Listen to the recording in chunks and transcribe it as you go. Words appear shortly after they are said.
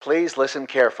Please listen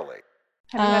carefully.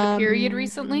 Have you had a period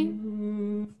recently?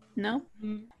 No?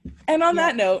 And on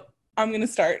that note, I'm going to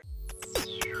start.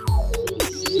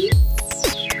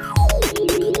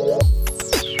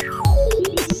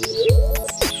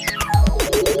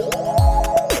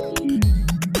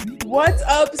 What's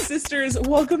up, sisters?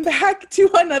 Welcome back to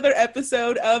another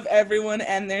episode of Everyone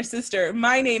and Their Sister.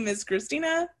 My name is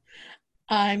Christina.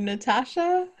 I'm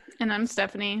Natasha. And I'm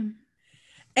Stephanie.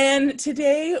 And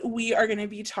today we are going to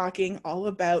be talking all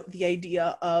about the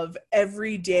idea of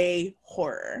everyday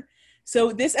horror.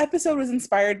 So this episode was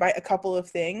inspired by a couple of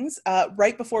things.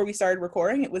 Right before we started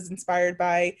recording, it was inspired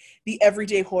by the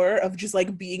everyday horror of just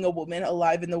like being a woman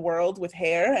alive in the world with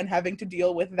hair and having to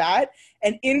deal with that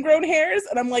and ingrown hairs.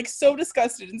 And I'm like so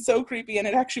disgusted and so creepy, and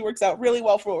it actually works out really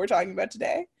well for what we're talking about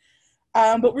today.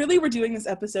 But really we're doing this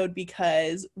episode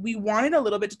because we wanted a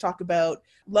little bit to talk about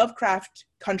Lovecraft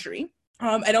Country.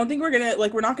 I don't think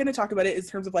we're not gonna talk about it in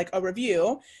terms of like a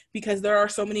review, because there are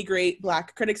so many great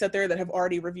Black critics out there that have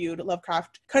already reviewed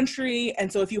Lovecraft Country.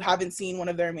 And so if you haven't seen one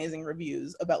of their amazing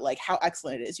reviews about like how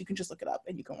excellent it is, you can just look it up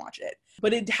and you can watch it.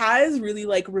 But it has really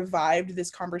like revived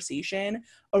this conversation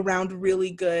around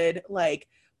really good like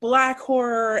Black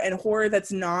horror and horror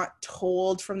that's not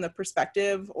told from the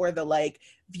perspective or the like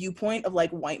viewpoint of like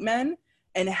white men,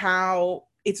 and how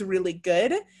it's really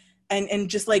good. And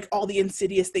just like all the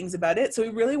insidious things about it. So we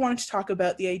really wanted to talk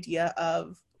about the idea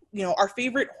of, you know, our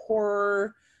favorite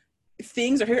horror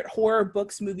things, our favorite horror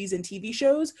books, movies, and TV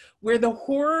shows, where the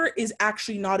horror is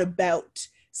actually not about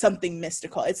something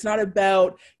mystical. It's not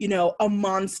about, you know, a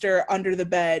monster under the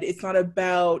bed. It's not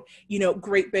about, you know,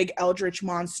 great big eldritch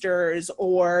monsters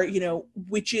or, you know,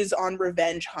 witches on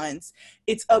revenge hunts.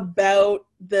 It's about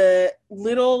the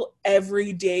little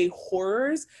everyday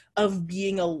horrors of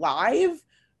being alive,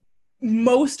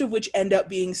 most of which end up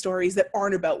being stories that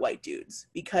aren't about white dudes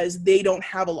because they don't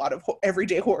have a lot of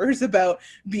everyday horrors about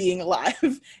being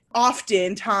alive.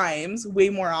 Oftentimes, way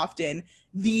more often,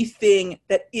 the thing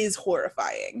that is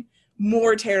horrifying,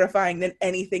 more terrifying than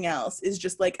anything else, is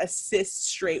just like a cis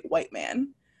straight white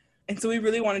man. And so we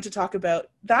really wanted to talk about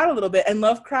that a little bit. And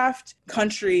Lovecraft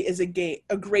Country is a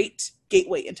great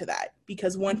gateway into that,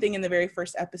 because one thing in the very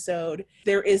first episode,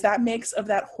 there is that mix of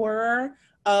that horror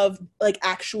of like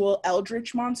actual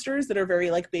eldritch monsters that are very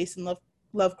like based in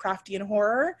Lovecraftian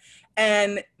horror,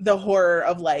 and the horror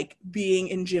of like being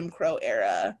in Jim Crow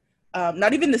era.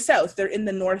 Not even the South, they're in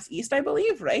the Northeast, I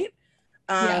believe, right?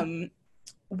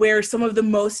 Where some of the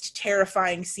most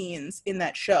terrifying scenes in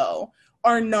that show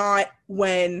are not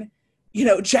when, you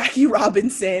know, Jackie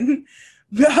Robinson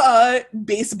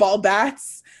baseball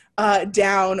bats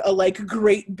down a like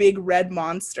great big red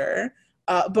monster,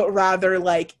 but rather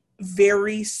like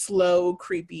very slow,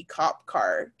 creepy cop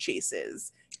car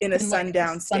chases in a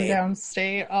sundown state. Sundown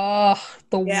state. Oh,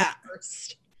 the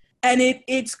worst. And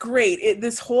it's great.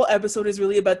 This whole episode is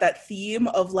really about that theme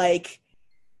of like,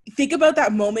 think about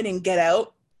that moment in Get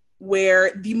Out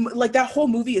where that whole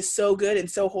movie is so good and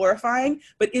so horrifying,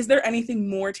 but is there anything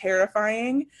more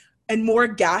terrifying and more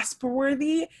gasp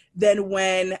worthy than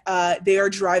when they are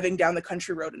driving down the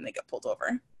country road and they get pulled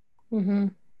over? Mm-hmm.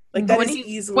 Like that is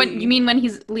easily. What you mean when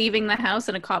he's leaving the house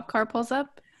and a cop car pulls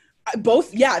up?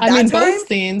 Both, yeah. Both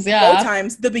scenes, yeah. Both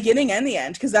times, the beginning and the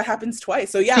end, because that happens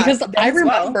twice. So yeah. Because I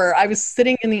remember I was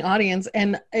sitting in the audience,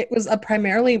 and it was a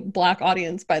primarily Black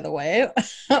audience, by the way.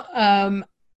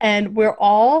 And we're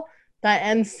all, that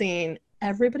end scene,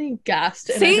 everybody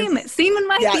gasped. Same in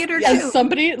my theater too.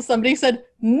 And somebody said,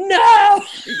 "No!"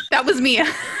 That was me.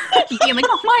 Being like,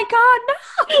 "Oh my God,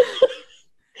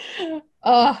 no!"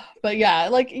 But I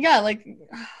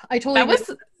totally. That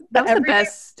was the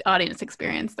best audience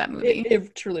experience, that movie.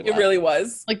 It truly was. It really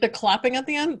was. Like the clapping at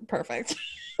the end, perfect.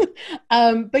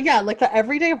 But yeah, like the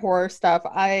everyday horror stuff,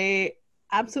 I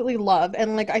absolutely love.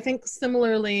 And like, I think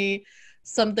similarly,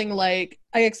 something like,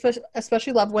 I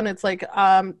especially love when it's like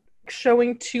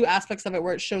showing two aspects of it,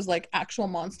 where it shows like actual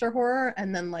monster horror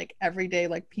and then like everyday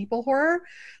like people horror.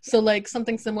 So like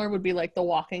something similar would be like The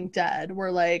Walking Dead,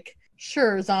 where like,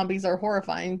 sure, zombies are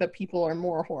horrifying, but people are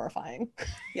more horrifying.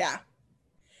 Yeah.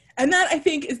 And that, I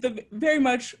think, is very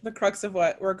much the crux of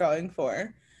what we're going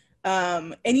for.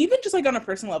 And even just like on a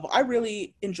personal level, I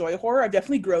really enjoy horror. I've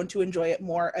definitely grown to enjoy it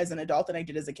more as an adult than I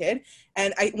did as a kid.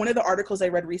 And one of the articles I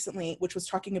read recently, which was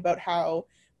talking about how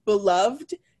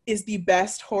Beloved is the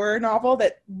best horror novel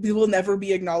that will never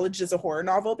be acknowledged as a horror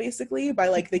novel, basically, by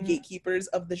like the gatekeepers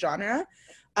of the genre.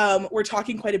 we're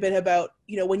talking quite a bit about,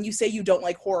 you know, when you say you don't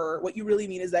like horror, what you really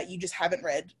mean is that you just haven't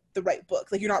read the right book.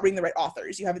 Like, you're not reading the right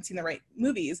authors. You haven't seen the right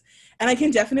movies. And I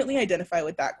can definitely identify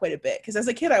with that quite a bit. Because as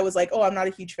a kid, I was like, oh, I'm not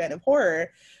a huge fan of horror.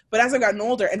 But as I've gotten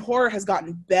older, and horror has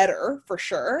gotten better for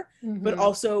sure, but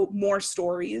also more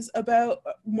stories about,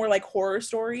 more like horror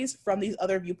stories from these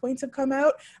other viewpoints have come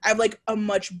out. I have like a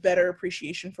much better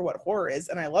appreciation for what horror is,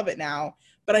 and I love it now.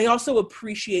 But I also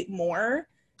appreciate more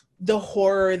the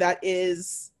horror that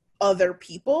is other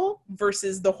people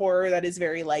versus the horror that is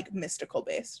very like mystical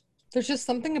based. There's just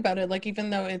something about it, like, even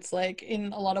though it's like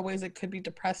in a lot of ways it could be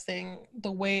depressing,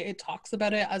 the way it talks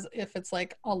about it as if it's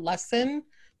like a lesson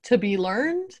to be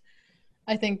learned,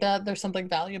 I think that there's something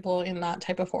valuable in that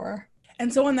type of horror.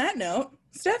 And so on that note,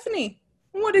 Stephanie,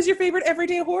 what is your favorite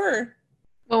everyday horror?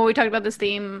 Well, we talked about this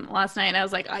theme last night, and I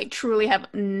was like, I truly have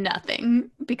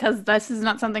nothing, because this is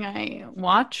not something I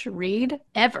watch, read,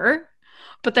 ever.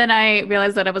 But then I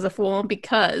realized that I was a fool,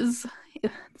 because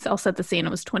I'll set the scene.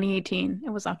 It was 2018. It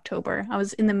was October. I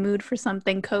was in the mood for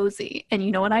something cozy. And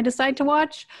you know what I decided to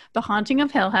watch? The Haunting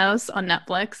of Hill House on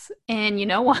Netflix. And you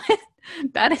know what?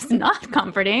 That is not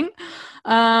comforting.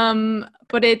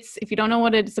 But it's, if you don't know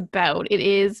what it's about, it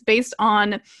is based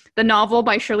on the novel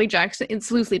by Shirley Jackson. It's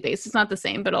loosely based. It's not the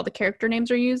same, but all the character names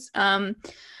are used. And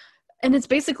it's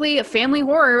basically a family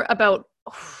horror about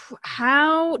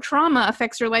how trauma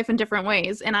affects your life in different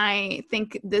ways. And I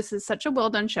think this is such a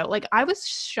well done show. Like, I was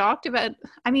shocked about,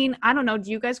 I mean, I don't know, do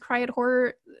you guys cry at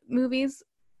horror movies?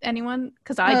 Anyone?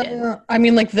 Because I did. I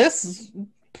mean, like, this,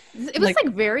 it was like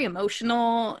very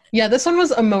emotional. Yeah, this one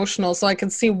was emotional, so I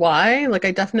can see why. Like,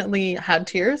 I definitely had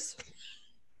tears.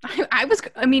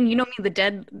 I mean, you know me,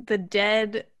 the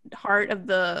dead heart of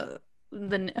the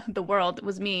world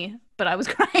was me, but I was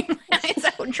crying my eyes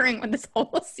out during this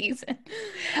whole season.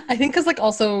 I think because, like,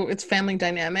 also it's family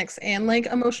dynamics and like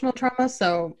emotional trauma.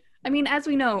 So I mean, as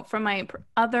we know from my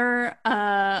other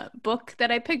book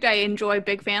that I picked, I enjoy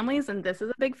big families, and this is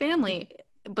a big family,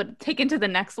 but taken to the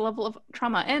next level of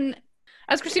trauma. And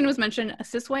as Christina was mentioned, a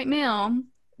cis white male.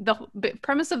 The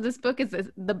premise of this book is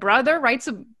that the brother writes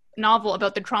a novel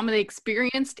about the trauma they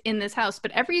experienced in this house,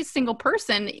 but every single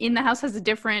person in the house has a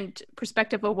different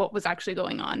perspective of what was actually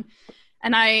going on.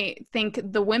 And I think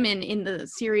the women in the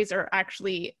series are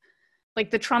actually, like,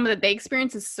 the trauma that they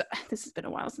experience is this has been a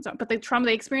while since but the trauma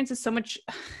they experience is so much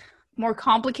more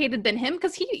complicated than him,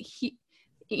 because he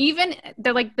even,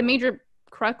 they're like, the major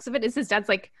crux of it is his dad's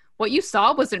like, what you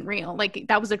saw wasn't real, like,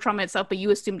 that was a trauma itself, but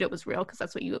you assumed it was real because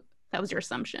that was your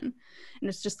assumption. And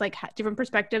it's just like different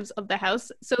perspectives of the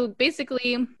house. So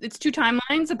basically it's two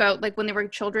timelines about like when they were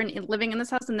children living in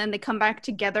this house, and then they come back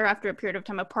together after a period of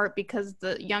time apart because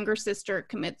the younger sister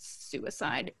commits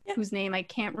suicide, whose name I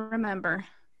can't remember.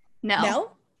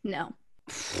 No.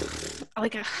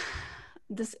 Like,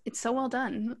 this, it's so well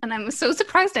done, and I'm so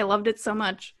surprised. I loved it so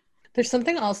much. There's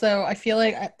something also, I feel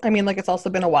like, I mean, like, it's also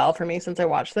been a while for me since I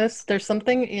watched this. There's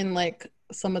something in like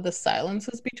some of the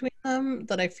silences between them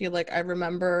that I feel like I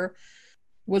remember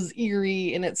was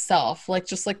eerie in itself. Like,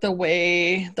 just like the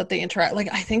way that they interact. Like,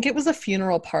 I think it was a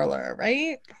funeral parlor,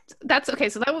 right? That's okay.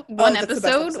 So that was one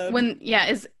episode when,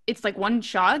 it's like one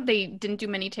shot. They didn't do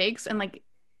many takes, and like,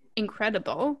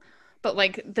 incredible. But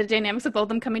like the dynamics of both of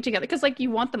them coming together, because like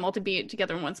you want them all to be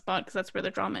together in one spot because that's where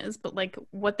the drama is. But like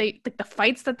what they, like the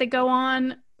fights that they go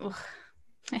on,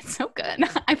 it's so good.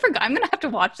 I forgot. I'm gonna have to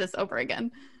watch this over again.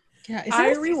 Yeah,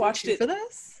 I rewatched it for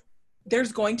this.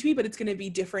 There's going to be, but it's going to be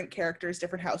different characters,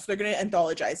 different house. They're going to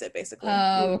anthologize it basically.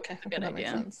 Oh, okay. Good that makes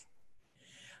idea. sense.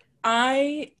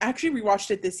 I actually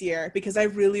rewatched it this year because I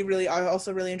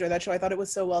also really enjoyed that show. I thought it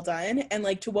was so well done. And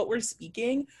like, to what we're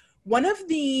speaking, I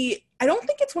don't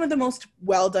think it's one of the most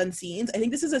well done scenes. I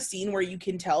think this is a scene where you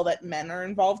can tell that men are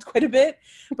involved quite a bit.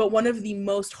 But one of the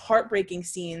most heartbreaking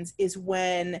scenes is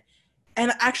when,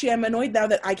 and actually I'm annoyed now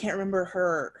that I can't remember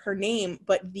her name,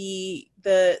 but the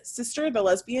sister, the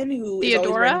lesbian who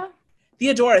Theodora?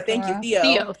 Theodora, thank you,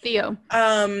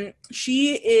 Theo.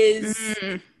 She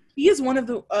is one of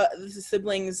the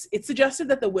siblings. It's suggested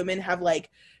that the women have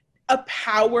like a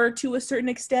power to a certain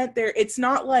extent. It's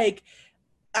not like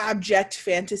abject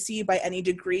fantasy by any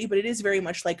degree, but it is very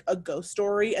much like a ghost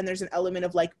story, and there's an element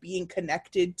of like being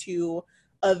connected to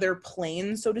other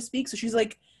planes, so to speak. So she's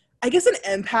like, I guess an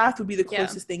empath would be the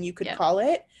closest thing you could call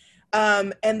it.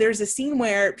 And there's a scene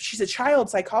where she's a child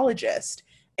psychologist,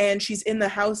 and she's in the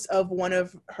house of one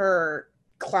of her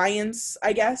clients,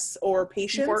 I guess, or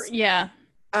patients.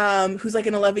 Who's like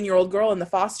an 11-year-old girl in the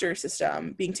foster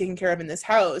system being taken care of in this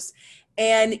house.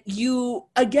 And you,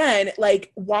 again,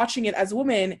 like watching it as a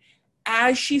woman,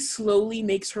 as she slowly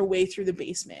makes her way through the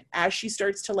basement, as she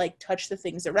starts to like touch the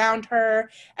things around her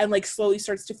and like slowly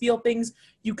starts to feel things,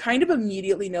 you kind of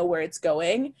immediately know where it's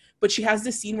going. But she has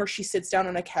this scene where she sits down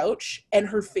on a couch and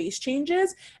her face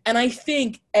changes. And I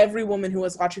think every woman who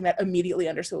was watching that immediately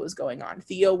understood what was going on.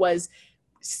 Theo was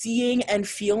seeing and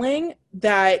feeling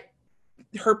that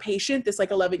her patient, this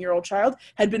like 11-year-old child,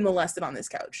 had been molested on this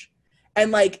couch.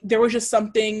 And like there was just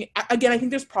something, again, I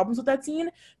think there's problems with that scene,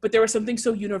 but there was something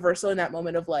so universal in that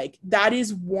moment of like, that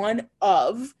is one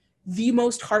of the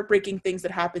most heartbreaking things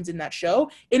that happens in that show,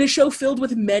 in a show filled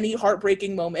with many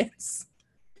heartbreaking moments.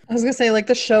 I was gonna say, like,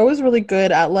 the show is really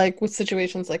good at, like, with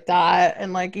situations like that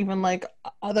and, like, even, like,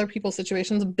 other people's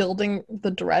situations, building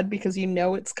the dread because you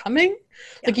know it's coming.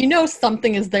 Yeah. Like, you know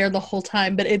something is there the whole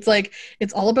time, but it's, like,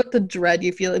 it's all about the dread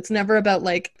you feel. It's never about,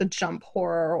 like, the jump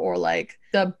horror or, like,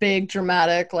 the big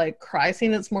dramatic, like, cry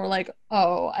scene. It's more like,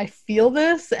 oh, I feel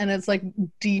this, and it's, like,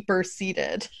 deeper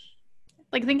seated.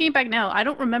 Like, thinking back now, I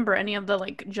don't remember any of the,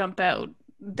 like, jump out,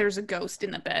 there's a ghost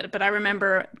in the bed, but I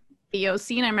remember Theo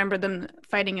scene. I remember them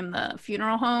fighting in the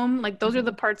funeral home. Like, those are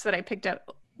the parts that I picked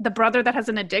up. The brother that has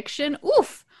an addiction.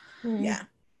 Oof. Yeah.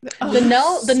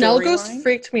 The Nell ghost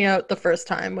freaked me out the first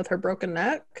time with her broken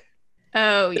neck.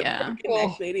 Oh, yeah. Broken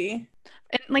neck lady.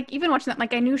 And, like, even watching that,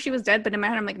 like, I knew she was dead, but in my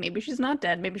head, I'm like, maybe she's not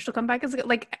dead. Maybe she'll come back as,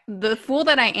 like, the fool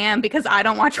that I am because I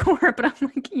don't watch horror, but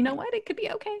I'm like, you know what? It could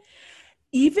be okay.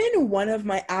 Even one of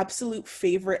my absolute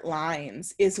favorite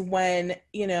lines is when,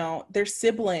 you know, they're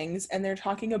siblings and they're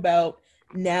talking about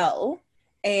Nell,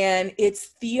 and it's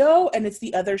Theo and it's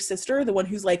the other sister, the one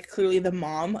who's like clearly the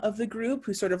mom of the group,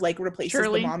 who sort of like replaces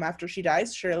Shirley. The mom after she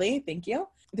dies. Shirley, thank you.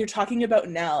 They're talking about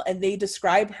Nell and they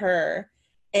describe her,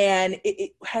 and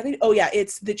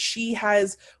it's that she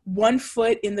has one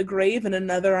foot in the grave and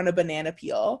another on a banana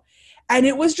peel. And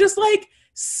it was just like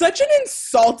such an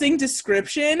insulting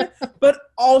description, but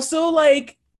also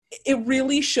like it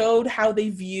really showed how they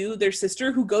view their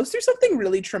sister, who goes through something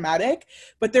really traumatic,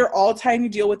 but they're all trying to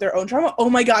deal with their own trauma. Oh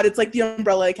my God, it's like the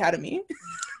Umbrella Academy.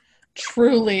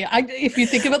 Truly. If you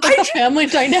think about the family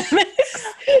dynamics.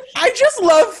 I just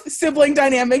love sibling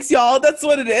dynamics, y'all. That's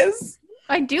what it is.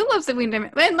 I do love sibling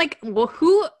dynamics. And like, well,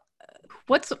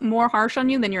 what's more harsh on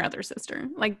you than your other sister?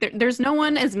 Like, there's no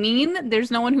one as mean.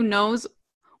 There's no one who knows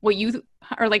what you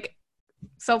are like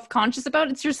self-conscious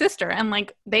about. It's your sister, and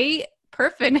like they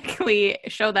perfectly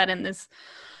show that in this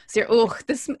series. Oh,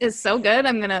 this is so good.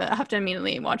 I'm gonna have to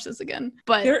immediately watch this again.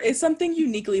 But there is something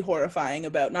uniquely horrifying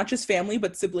about not just family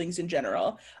but siblings in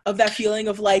general, of that feeling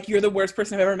of like, you're the worst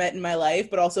person I've ever met in my life,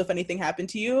 but also if anything happened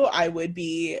to you, I would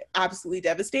be absolutely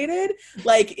devastated.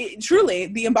 Like, truly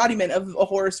the embodiment of a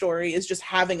horror story is just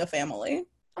having a family.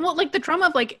 Well, like the trauma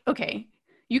of like, okay,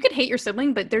 you could hate your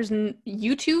sibling, but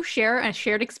you two share a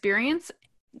shared experience.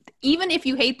 Even if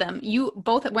you hate them, you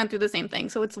both went through the same thing.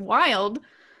 So it's wild.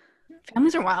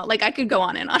 Families are wild. Like, I could go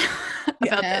on and on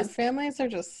about this. Families are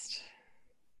just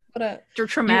they're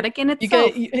traumatic in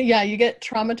itself. You get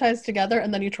traumatized together,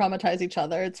 and then you traumatize each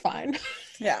other. It's fine.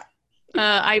 Yeah.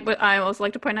 I also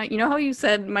like to point out, you know how you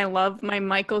said my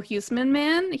Michael Huisman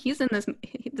man? He's in this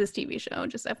TV show,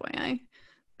 just FYI.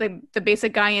 The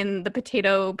basic guy in the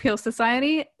Potato Peel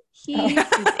Society, he is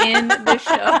in the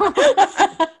show.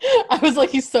 I was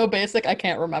like, he's so basic, I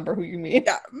can't remember who you mean.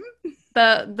 Yeah.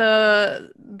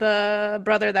 The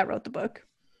brother that wrote the book.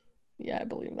 Yeah, I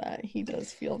believe that. He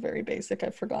does feel very basic.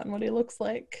 I've forgotten what he looks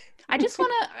like. I just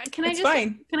want to, can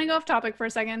I go off topic for a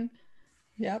second?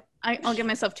 Yep. I'll give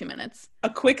myself 2 minutes.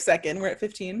 A quick second. We're at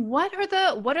 15. What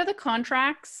are the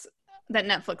contracts that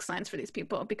Netflix signs for these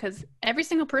people? Because every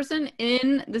single person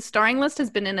in the starring list has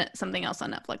been in something else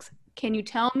on Netflix. Can you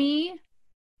tell me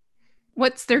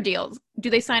what's their deals? Do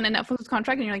they sign a Netflix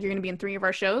contract and you're like, you're going to be in 3 of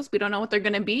our shows? We don't know what they're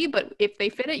going to be, but if they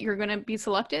fit it, you're going to be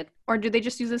selected? Or do they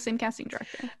just use the same casting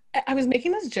director? I was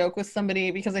making this joke with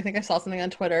somebody because I think I saw something on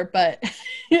Twitter, but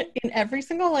in every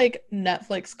single like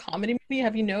Netflix comedy movie,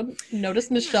 have you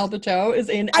noticed Michelle Buteau is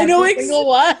in every single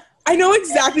one? I know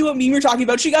exactly what meme you're talking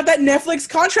about. She got that Netflix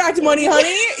contract money,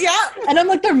 honey. Yeah. And I'm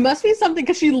like, there must be something,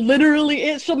 because she literally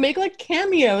is. She'll make like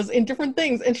cameos in different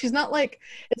things. And she's not like,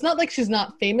 it's not like she's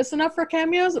not famous enough for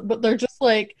cameos, but they're just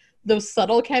like those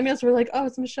subtle cameos where like, oh,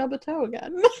 it's Michelle Buteau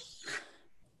again.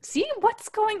 See,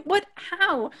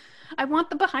 how? I want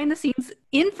the behind the scenes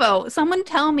info. Someone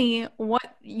tell me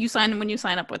what you sign when you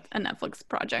sign up with a Netflix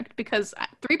project, because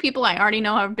 3 people I already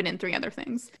know have been in 3 other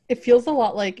things. It feels a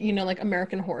lot like, you know, like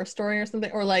American Horror Story or something,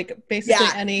 or like basically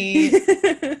any,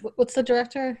 what's the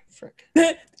director? Frick.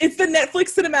 It's the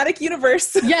Netflix cinematic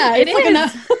universe. Yeah, it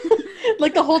is.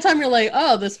 Like the whole time you're like,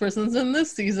 oh, this person's in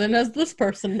this season as this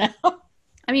person now.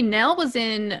 I mean, Nell was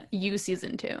in You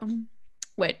season 2,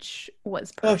 which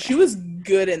was perfect. Oh, she was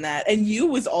good in that. And You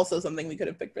was also something we could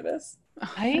have picked for this.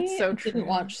 That's so didn't true.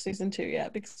 watch season 2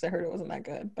 yet because I heard it wasn't that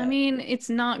good. I mean, it's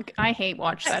not. I hate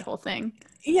watch that whole thing.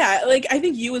 Yeah, like I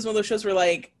think You was one of those shows where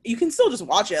like you can still just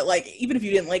watch it. Like even if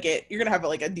you didn't like it, you're gonna have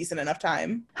like a decent enough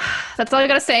time. That's all I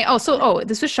gotta say. Oh,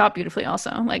 this was shot beautifully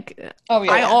also. Like, Oh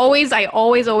yeah. I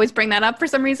always bring that up for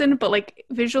some reason, but like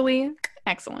visually,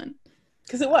 excellent.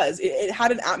 Because it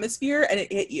had an atmosphere and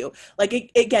it hit you. Like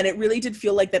it really did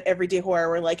feel like that everyday horror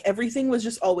where like everything was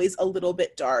just always a little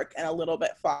bit dark and a little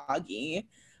bit foggy,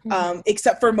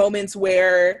 except for moments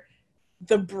where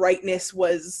the brightness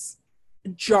was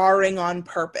jarring on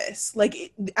purpose.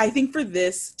 Like I think for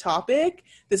this topic,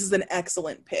 this is an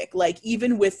excellent pick. Like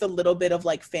even with the little bit of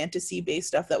like fantasy based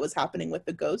stuff that was happening with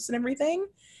the ghosts and everything,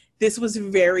 this was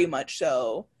very much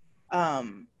so.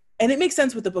 And it makes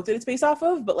sense with the book that it's based off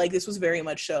of, but like this was very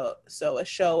much so a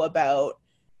show about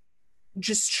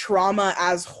just trauma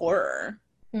as horror.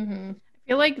 I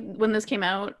feel like when this came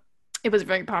out, it was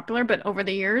very popular, but over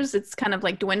the years, it's kind of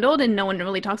like dwindled and no one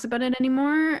really talks about it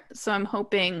anymore. So I'm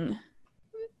hoping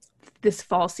this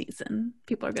fall season,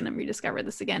 people are going to rediscover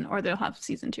this again, or they'll have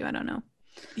season 2. I don't know.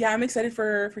 Yeah, I'm excited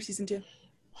for season 2.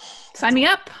 Sign me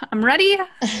up. I'm ready.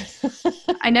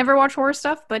 I never watch horror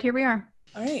stuff, but here we are.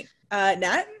 All right.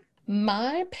 Nat?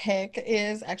 My pick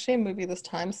is actually a movie this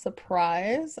time.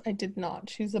 Surprise. I did not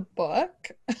choose a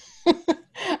book.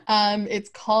 It's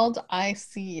called I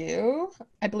See You.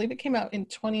 I believe it came out in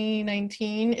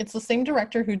 2019. It's the same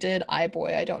director who did I,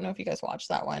 Boy. I don't know if you guys watched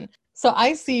that one. So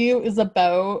I See You is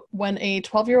about when a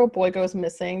 12-year-old boy goes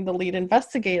missing, the lead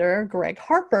investigator, Greg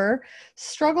Harper,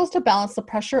 struggles to balance the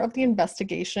pressure of the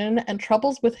investigation and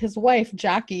troubles with his wife,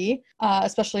 Jackie,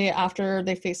 especially after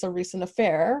they face a recent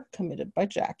affair committed by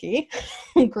Jackie.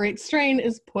 Great strain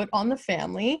is put on the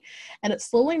family, and it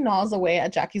slowly gnaws away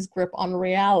at Jackie's grip on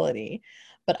reality.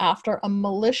 But after a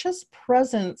malicious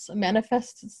presence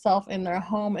manifests itself in their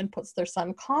home and puts their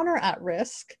son Connor at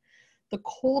risk, the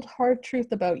cold, hard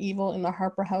truth about evil in the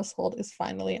Harper household is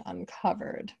finally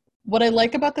uncovered. What I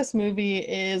like about this movie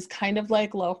is kind of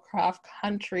like Lovecraft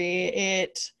Country.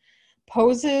 It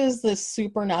poses this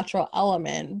supernatural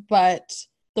element, but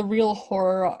the real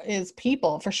horror is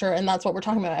people for sure. And that's what we're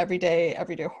talking about, everyday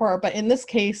horror. But in this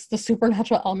case, the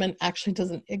supernatural element actually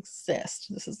doesn't exist.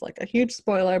 This is like a huge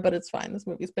spoiler, but it's fine. This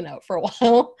movie's been out for a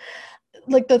while.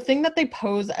 Like the thing that they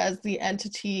pose as the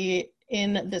entity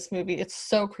in this movie, it's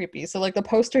so creepy. So like the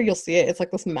poster, you'll see it, it's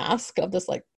like this mask of this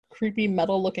like creepy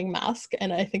metal looking mask,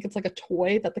 and I think it's like a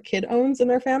toy that the kid owns in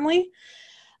their family,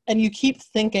 and you keep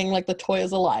thinking like the toy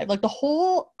is alive. Like the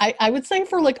whole, I would say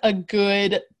for like a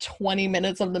good 20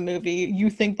 minutes of the movie, you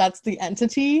think that's the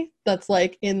entity that's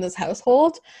like in this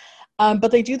household, but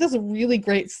they do this really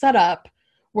great setup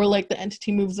where like the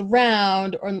entity moves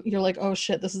around, or you're like, oh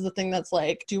shit, this is the thing that's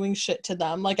like doing shit to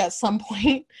them. Like at some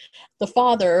point, the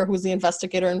father, who's the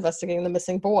investigator investigating the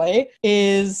missing boy,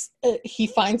 he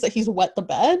finds that he's wet the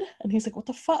bed, and he's like, what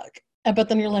the fuck? But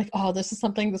then you're like, oh, this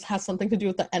has something to do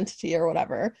with the entity or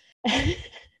whatever.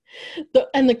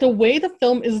 And like the way the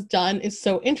film is done is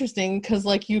so interesting, because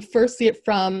like you first see it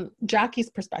from Jackie's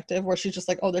perspective, where she's just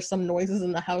like, oh, there's some noises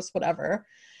in the house, whatever.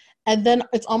 And then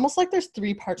it's almost like there's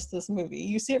 3 parts to this movie.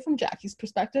 You see it from Jackie's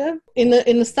perspective. In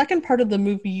the second part of the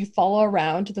movie, you follow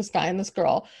around this guy and this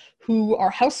girl who are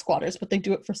house squatters, but they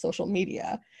do it for social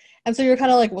media. And so you're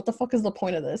kind of like, what the fuck is the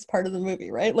point of this part of the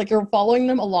movie, right? Like you're following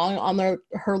them along on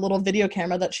her little video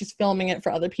camera that she's filming it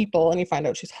for other people, and you find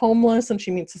out she's homeless, and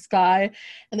she meets this guy,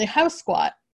 and they house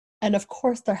squat. And of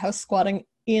course, they're house squatting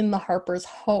in the Harper's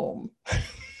home.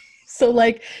 So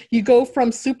like you go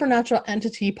from supernatural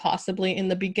entity possibly in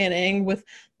the beginning with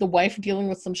the wife dealing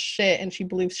with some shit and she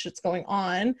believes shit's going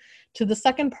on, to the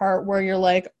second part where you're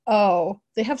like, oh,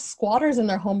 they have squatters in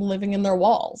their home living in their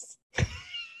walls.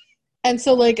 And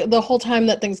so like the whole time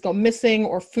that things go missing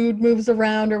or food moves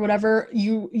around or whatever,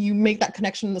 you make that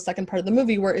connection in the second part of the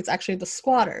movie where it's actually the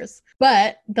squatters.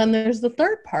 But then there's the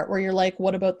third part where you're like,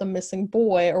 what about the missing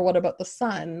boy, or what about the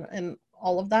son, and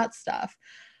all of that stuff.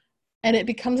 And it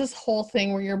becomes this whole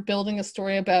thing where you're building a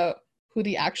story about who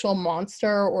the actual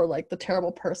monster or like the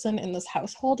terrible person in this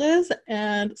household is.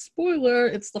 And spoiler,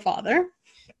 it's the father.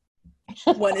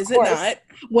 When is it not?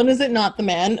 When is it not the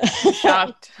man?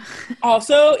 Shocked.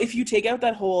 Also, if you take out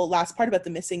that whole last part about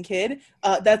the missing kid,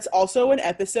 that's also an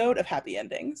episode of Happy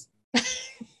Endings.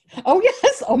 Oh,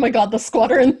 yes. Oh, my God. The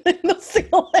squatter in the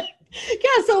ceiling.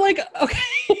 Yeah. So, like,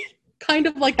 okay. kind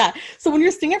of like that. So when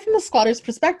you're seeing it from the squatter's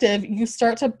perspective, you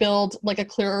start to build like a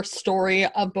clearer story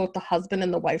of both the husband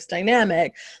and the wife's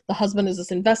dynamic. The husband is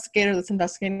this investigator that's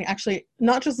investigating actually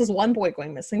not just this one boy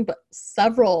going missing, but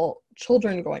several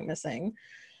children going missing.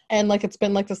 And like it's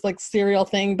been like this like serial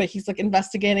thing, but he's like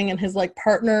investigating, and his like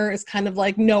partner is kind of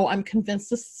like, no, I'm convinced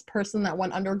this is person that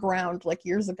went underground like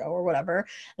years ago or whatever,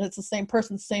 and it's the same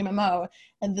person, same MO.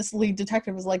 And this lead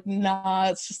detective is like, nah,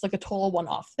 it's just like a total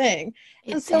one-off thing.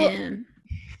 It's him.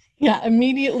 Yeah,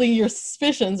 immediately your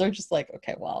suspicions are just like,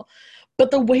 okay, well. But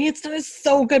the way it's done is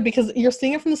so good because you're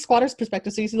seeing it from the squatter's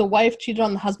perspective. So you see the wife cheated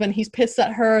on the husband. He's pissed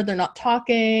at her. They're not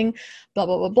talking, blah,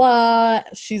 blah, blah, blah.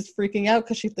 She's freaking out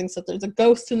because she thinks that there's a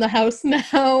ghost in the house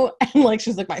now. And like,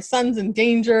 she's like, my son's in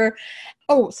danger.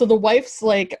 Oh, so the wife's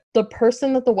like, the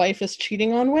person that the wife is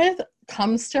cheating on with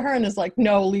comes to her and is like,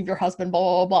 no, leave your husband,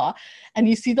 blah, blah, blah. And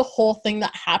you see the whole thing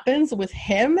that happens with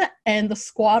him, and the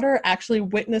squatter actually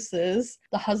witnesses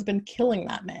the husband killing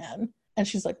that man. And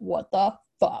she's like, what the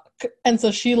fuck? And so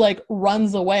she like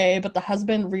runs away, but the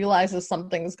husband realizes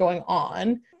something's going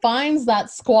on, finds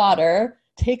that squatter,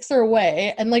 takes her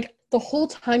away, and like the whole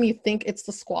time you think it's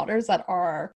the squatters that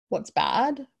are what's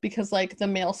bad, because like the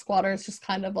male squatter is just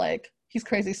kind of like, he's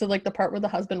crazy. So like the part where the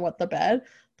husband wet the bed,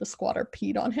 the squatter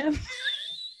peed on him.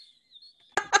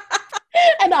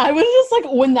 And I was just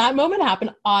like, when that moment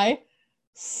happened, I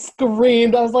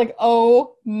screamed. I was like,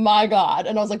 oh my god.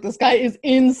 And I was like, this guy is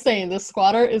insane. This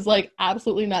squatter is like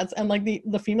absolutely nuts. And like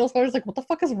the female squatter is like, what the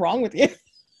fuck is wrong with you?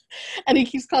 And he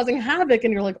keeps causing havoc,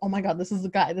 and you're like, oh my god, this is the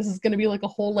guy. This is gonna be like a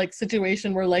whole like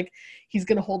situation where like he's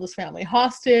gonna hold his family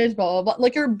hostage, blah blah blah.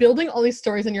 Like you're building all these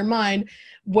stories in your mind,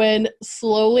 when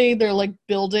slowly they're like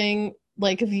building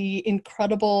like the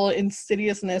incredible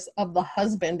insidiousness of the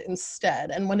husband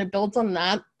instead. And when it builds on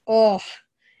that,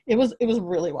 it was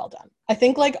really well done. I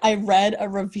think like I read a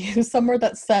review somewhere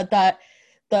that said that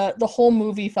the whole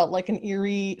movie felt like an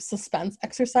eerie suspense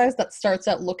exercise that starts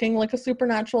out looking like a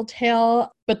supernatural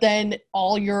tale, but then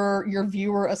all your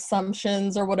viewer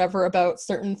assumptions or whatever about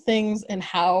certain things and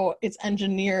how it's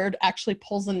engineered actually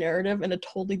pulls the narrative in a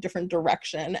totally different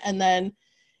direction. And then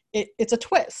it's a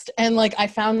twist. And like I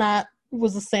found that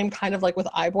was the same kind of like with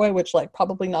iBoy, which like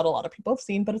probably not a lot of people have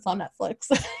seen, but it's on Netflix.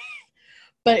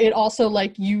 But it also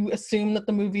like you assume that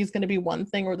the movie is going to be one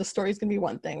thing or the story is going to be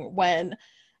one thing, when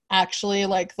actually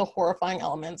like the horrifying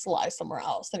elements lie somewhere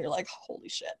else, and you're like, holy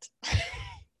shit.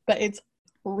 But it's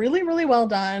really, really well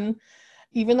done.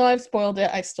 Even though I've spoiled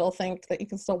it, I still think that you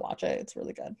can still watch it. It's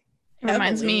really good. It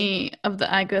reminds me of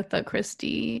the Agatha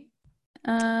Christie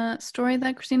story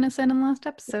that Christina said in the last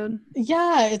episode.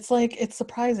 Yeah, it's like, it's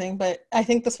surprising, but I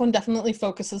think this one definitely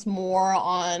focuses more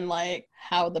on like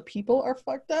how the people are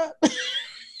fucked up.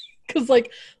 Because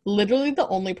like literally the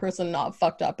only person not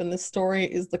fucked up in this story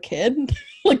is the kid,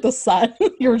 like the son.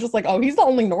 You're just like, oh, he's the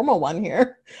only normal one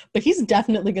here, but he's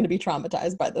definitely going to be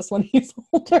traumatized by this when he's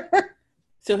older.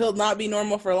 So he'll not be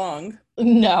normal for long.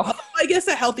 No. I guess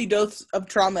a healthy dose of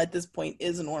trauma at this point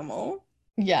is normal.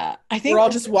 Yeah, I think we're all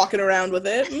just walking around with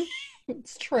it.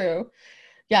 It's true.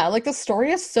 Yeah, like the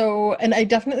story is so, and I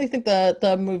definitely think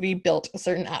the movie built a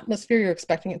certain atmosphere. You're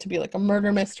expecting it to be like a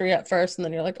murder mystery at first, and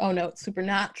then you're like, oh no, it's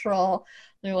supernatural.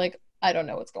 And you're like, I don't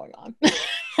know what's going on.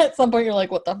 At some point you're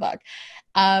like, what the fuck?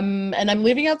 And I'm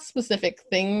leaving out specific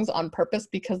things on purpose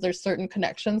because there's certain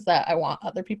connections that I want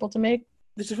other people to make.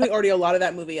 There's definitely already a lot of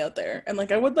that movie out there, and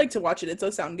like I would like to watch it. It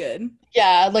does sound good.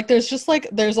 Yeah, like there's just like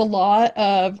there's a lot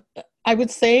of, I would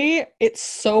say it's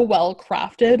so well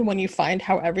crafted when you find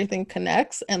how everything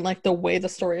connects, and like the way the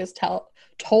story is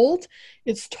told,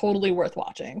 it's totally worth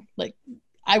watching. Like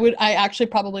I actually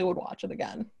probably would watch it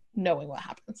again knowing what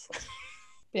happens.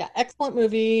 Yeah, excellent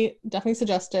movie. Definitely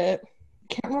suggest it.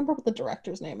 Can't remember what the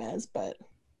director's name is, but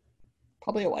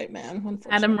probably a white man,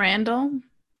 unfortunately. Adam Randall.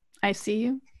 I see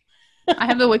you. I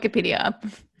have the Wikipedia up.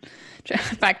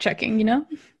 Fact checking, you know?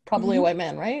 Probably a white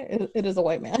man, right? It is a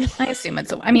white man. I assume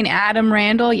it's I mean, Adam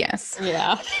Randall, yes.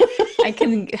 Yeah. I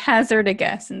can hazard a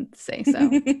guess and say so.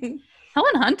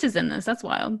 Helen Hunt is in this. That's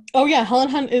wild. Oh, yeah. Helen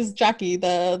Hunt is Jackie,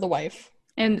 the wife.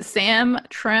 And Sam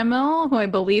Trammell, who I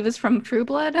believe is from True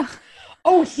Blood.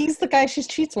 Oh, he's the guy she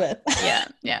cheats with.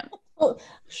 Yeah. Well,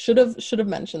 should have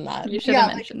mentioned that. You should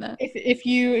have mentioned that. If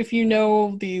you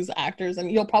know these actors,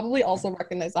 and you'll probably also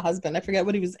recognize the husband. I forget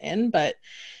what he was in, but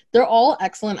they're all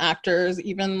excellent actors.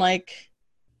 Even like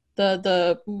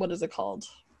the what is it called?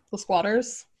 The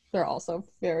Squatters. They're also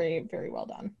very, very well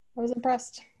done. I was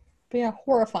impressed. But yeah,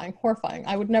 horrifying.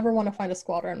 I would never want to find a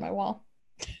squatter in my wall.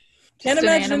 Can't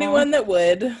imagine anyone that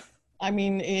would. I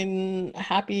mean, in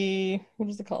Happy, what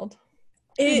is it called?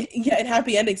 In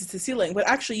Happy Endings, it's a ceiling. But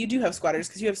actually, you do have squatters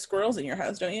because you have squirrels in your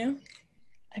house, don't you?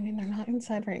 I mean, they're not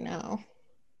inside right now.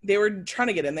 They were trying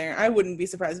to get in there. I wouldn't be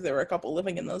surprised if there were a couple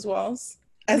living in those walls.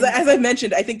 As I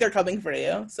mentioned, I think they're coming for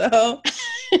you. So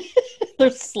They're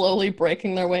slowly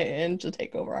breaking their way in to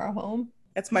take over our home.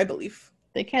 that's my belief.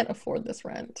 They can't afford this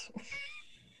rent.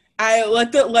 I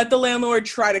let the landlord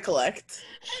try to collect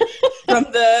from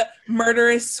the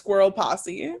murderous squirrel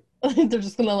posse. They're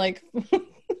just gonna like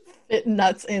fit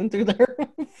nuts in through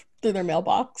their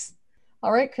mailbox.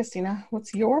 All right, Christina,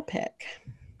 what's your pick?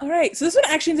 All right, so this one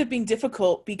actually ends up being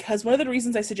difficult because one of the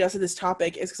reasons I suggested this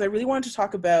topic is because I really wanted to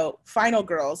talk about Final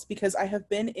Girls because I have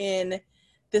been in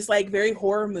this like very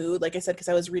horror mood, like I said, because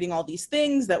I was reading all these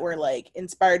things that were like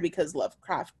inspired because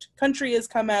Lovecraft Country has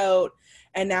come out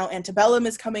and now Antebellum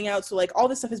is coming out. So like all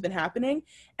this stuff has been happening.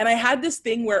 And I had this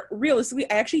thing where realistically,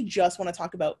 I actually just want to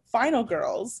talk about Final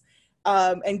Girls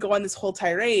and go on this whole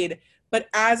tirade. But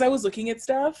as I was looking at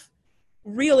stuff,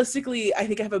 realistically, I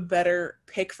think I have a better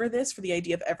pick for this for the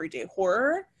idea of everyday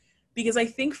horror. Because I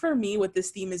think for me, what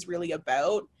this theme is really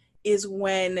about is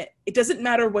when it doesn't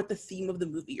matter what the theme of the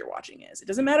movie you're watching is. It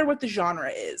doesn't matter what the genre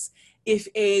is. If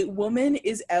a woman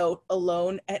is out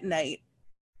alone at night,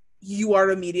 you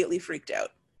are immediately freaked out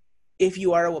if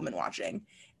you are a woman watching.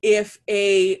 If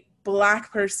a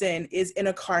Black person is in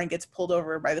a car and gets pulled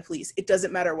over by the police, it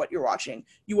doesn't matter what you're watching.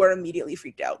 You are immediately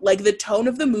freaked out. Like the tone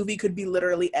of the movie could be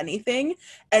literally anything,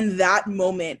 and that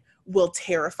moment will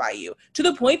terrify you to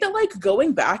the point that like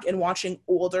going back and watching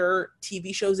older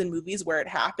TV shows and movies where it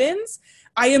happens,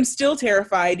 I am still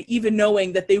terrified even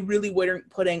knowing that they really weren't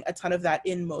putting a ton of that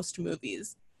in most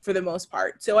movies for the most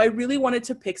part. So I really wanted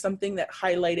to pick something that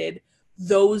highlighted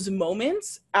those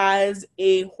moments as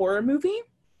a horror movie.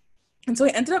 And so I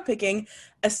ended up picking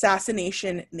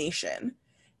Assassination Nation.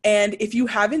 And if you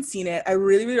haven't seen it, I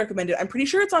really, really recommend it. I'm pretty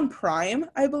sure it's on Prime,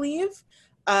 I believe.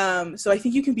 So I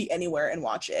think you can be anywhere and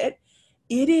watch it.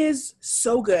 It is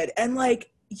so good. And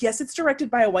like, yes, it's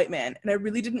directed by a white man, and I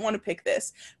really didn't want to pick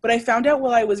this, but I found out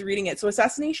while I was reading it. So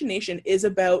Assassination Nation is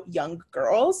about young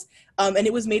girls, and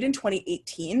it was made in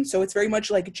 2018, so it's very much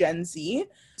like Gen Z.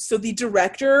 So the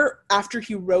director, after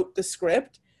he wrote the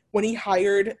script, when he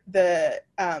hired the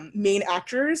main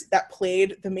actors that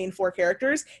played the main four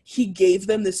characters, he gave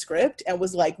them the script and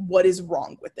was like, what is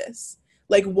wrong with this?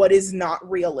 Like, what is not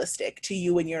realistic to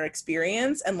you and your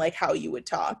experience and like how you would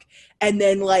talk? And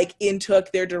then like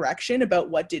intook their direction about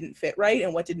what didn't fit right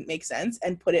and what didn't make sense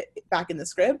and put it back in the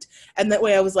script. And that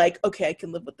way I was like, okay, I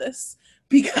can live with this.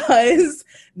 Because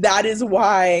that is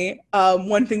why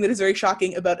one thing that is very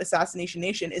shocking about Assassination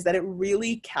Nation is that it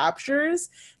really captures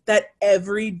that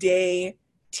everyday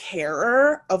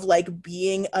terror of like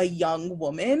being a young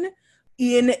woman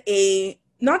in a,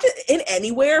 not just in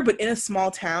anywhere, but in a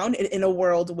small town, in a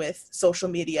world with social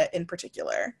media in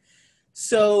particular.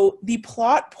 So the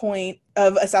plot point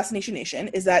of Assassination Nation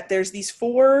is that there's these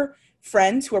four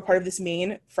friends who are part of this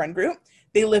main friend group.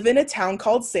 They live in a town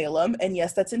called Salem, and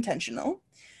yes, that's intentional.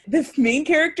 The main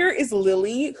character is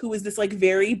Lily, who is this like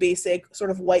very basic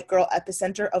sort of white girl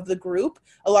epicenter of the group.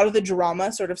 A lot of the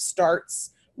drama sort of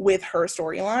starts with her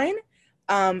storyline.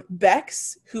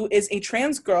 Bex, who is a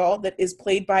trans girl that is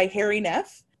played by Harry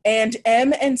Neff, and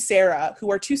Em and Sarah, who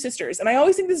are two sisters. And I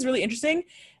always think this is really interesting.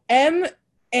 Em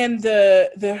and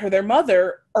their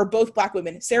mother are both Black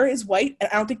women. Sarah is white, and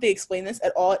I don't think they explain this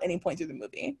at all at any point through the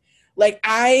movie. Like,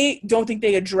 I don't think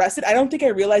they address it. I don't think I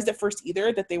realized at first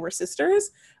either that they were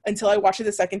sisters until I watched it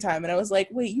the second time, and I was like,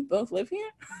 wait, you both live here?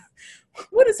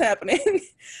 What is happening?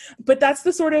 But that's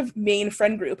the sort of main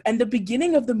friend group. And the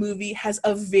beginning of the movie has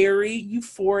a very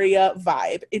Euphoria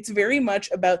vibe. It's very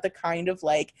much about the kind of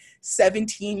like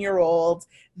 17-year-old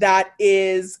that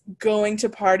is going to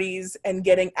parties and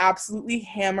getting absolutely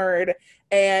hammered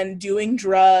and doing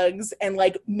drugs, and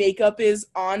like makeup is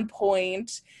on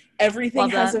point.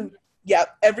 Everything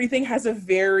everything has a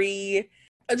very,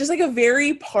 just like a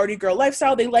very party girl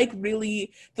lifestyle. They like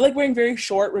wearing very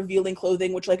short, revealing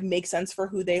clothing, which like makes sense for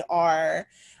who they are.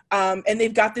 And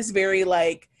they've got this very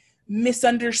like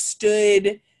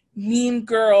misunderstood mean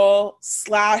girl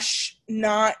 /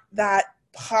 not that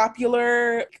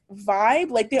popular vibe.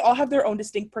 Like they all have their own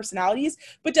distinct personalities,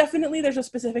 but definitely there's a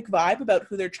specific vibe about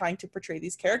who they're trying to portray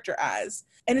these characters as.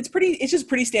 And it's just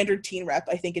pretty standard teen rep,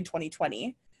 I think, in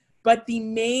 2020. But the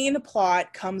main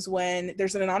plot comes when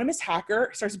there's an anonymous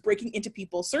hacker starts breaking into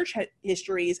people's search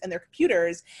histories and their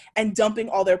computers and dumping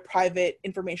all their private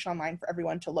information online for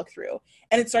everyone to look through.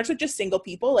 And it starts with just single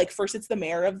people. Like first it's the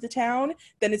mayor of the town,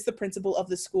 then it's the principal of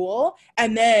the school,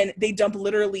 and then they dump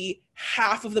literally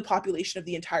half of the population of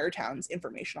the entire town's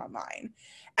information online.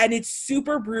 and it's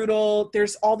super brutal.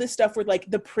 There's all this stuff where like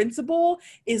the principal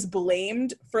is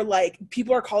blamed for like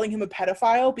people are calling him a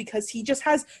pedophile because he just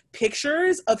has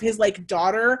pictures of his like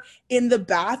daughter in the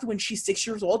bath when she's 6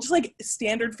 years old, just like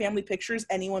standard family pictures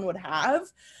anyone would have.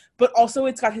 But also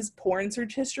it's got his porn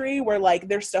search history where like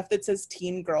there's stuff that says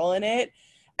teen girl in it,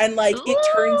 and like it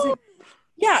turns it.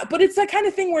 Yeah, but it's that kind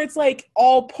of thing where it's like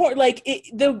all porn, like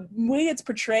the way it's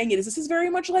portraying it is this is very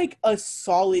much like a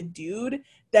solid dude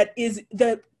that is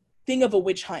the thing of a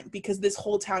witch hunt because this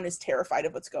whole town is terrified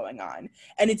of what's going on,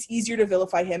 and it's easier to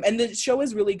vilify him. And the show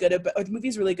is really good about, or the movie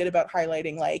is really good about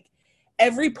highlighting like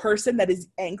every person that is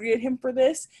angry at him for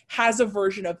this has a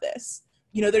version of this.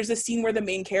 You know, there's a scene where the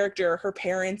main character, her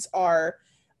parents are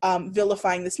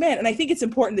vilifying this man, and I think it's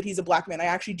important that he's a black man. I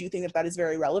actually do think that that is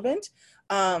very relevant.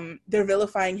 They're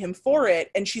vilifying him for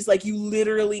it, and she's like, you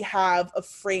literally have a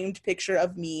framed picture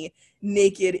of me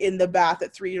naked in the bath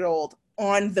at 3-year-old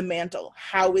on the mantle.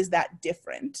 How is that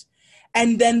different?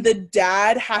 And then the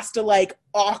dad has to like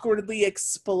awkwardly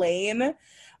explain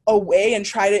away and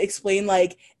try to explain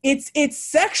like it's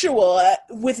sexual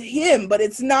with him, but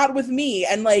it's not with me.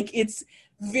 And like it's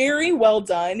very well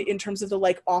done in terms of the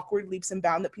like awkward leaps and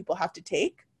bounds that people have to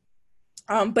take.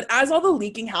 But as all the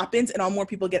leaking happens and all more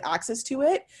people get access to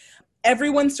it,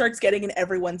 everyone starts getting in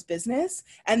everyone's business.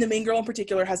 And the main girl in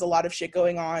particular has a lot of shit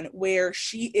going on where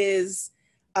she is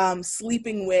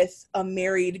sleeping with a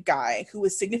married guy who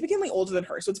is significantly older than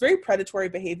her. So it's very predatory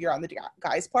behavior on the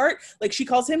guy's part. Like she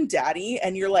calls him daddy,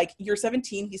 and you're like, you're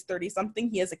 17, he's 30 something,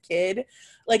 he has a kid.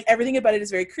 Like everything about it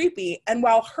is very creepy. And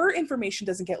while her information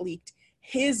doesn't get leaked,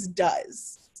 his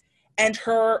does. And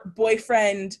her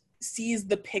boyfriend sees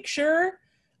the picture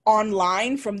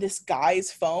online from this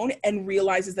guy's phone and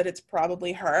realizes that it's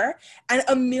probably her. And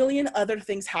a million other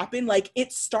things happen. Like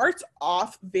it starts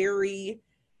off very,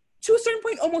 to a certain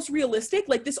point, almost realistic.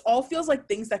 Like this all feels like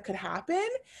things that could happen.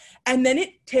 And then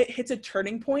it hits a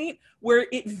turning point where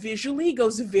it visually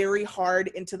goes very hard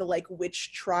into the like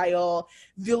witch trial,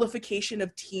 vilification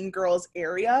of teen girls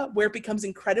area, where it becomes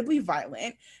incredibly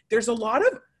violent. There's a lot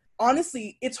of,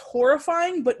 honestly, it's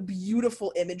horrifying but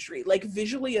beautiful imagery, like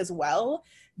visually as well.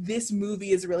 This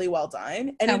movie is really well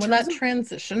done. And when that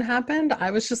transition happened, I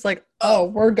was just like, oh,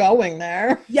 we're going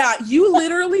there. Yeah, you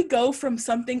literally go from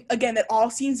something, again, that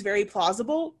all seems very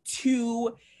plausible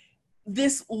to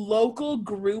this local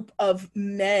group of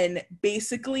men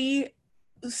basically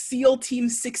SEAL Team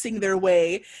Sixing their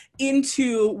way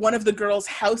into one of the girls'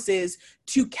 houses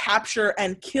to capture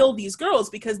and kill these girls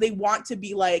because they want to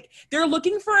be like, they're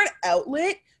looking for an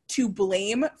outlet to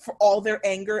blame for all their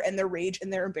anger and their rage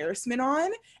and their embarrassment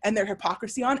on and their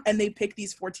hypocrisy on, and they pick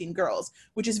these 14 girls,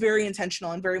 which is very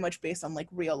intentional and very much based on like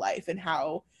real life and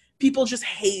how people just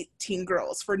hate teen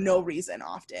girls for no reason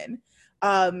often,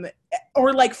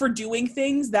 or like for doing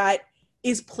things that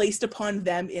is placed upon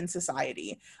them in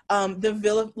society.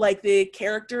 The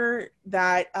character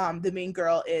that the main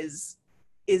girl is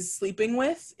sleeping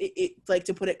with, it like,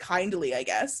 to put it kindly, I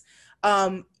guess,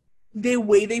 the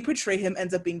way they portray him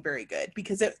ends up being very good,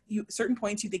 because at certain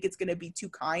points you think it's going to be too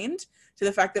kind to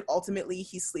the fact that ultimately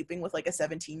he's sleeping with like a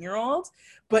 17-year-old,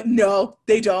 but no,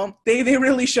 they don't. They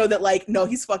really show that like, no,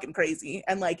 he's fucking crazy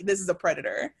and like this is a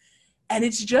predator, and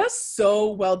it's just so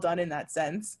well done in that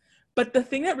sense. But the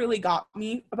thing that really got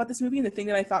me about this movie, and the thing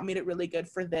that I thought made it really good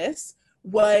for this,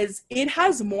 was it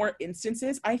has more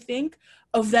instances, I think,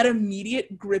 of that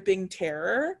immediate gripping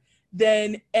terror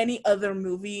than any other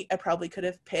movie I probably could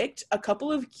have picked. A couple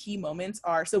of key moments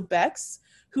are, so Bex,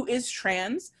 who is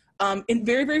trans, in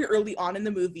very, very early on in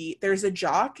the movie, there's a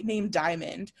jock named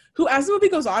Diamond, who as the movie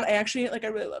goes on, I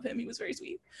really love him. He was very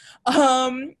sweet.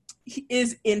 He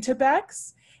is into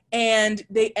Bex, and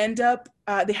they end up,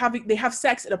 they have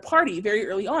sex at a party very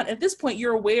early on. At this point,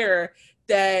 you're aware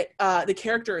that the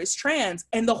character is trans,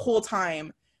 and the whole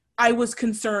time I was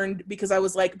concerned because I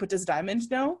was like, but does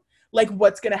Diamond know? Like,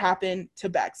 what's going to happen to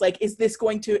Bex? Like, is this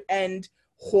going to end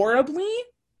horribly,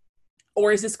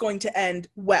 or is this going to end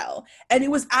well? And it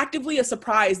was actively a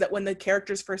surprise that when the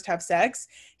characters first have sex,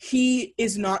 he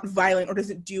is not violent or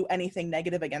doesn't do anything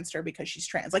negative against her because she's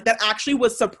trans. Like, that actually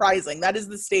was surprising. That is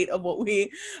the state of what we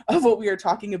are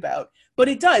talking about. But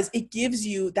it gives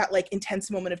you that like intense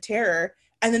moment of terror.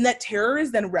 And then that terror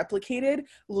is then replicated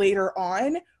later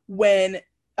on when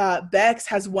Bex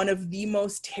has one of the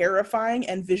most terrifying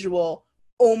and visual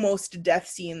almost death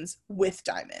scenes with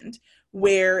Diamond,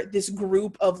 where this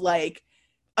group of like,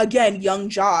 again, young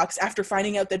jocks, after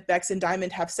finding out that Bex and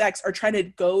Diamond have sex, are trying to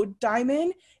goad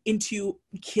Diamond into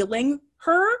killing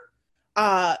her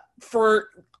for,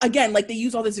 again, like they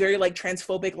use all this very like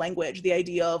transphobic language, the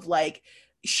idea of like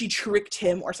she tricked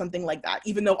him or something like that,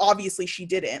 even though obviously she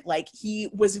didn't. Like, he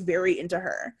was very into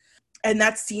her. And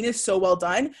that scene is so well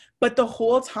done. But the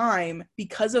whole time,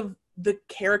 because of the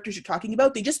characters you're talking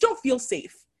about, they just don't feel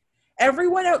safe.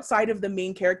 Everyone outside of the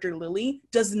main character, Lily,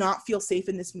 does not feel safe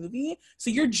in this movie. So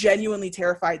you're genuinely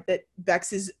terrified that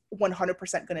Bex is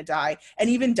 100% going to die. And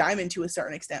even Diamond, to a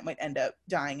certain extent, might end up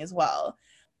dying as well.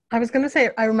 I was gonna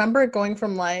say, I remember it going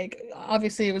from, like,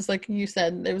 obviously it was like you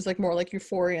said, it was like more like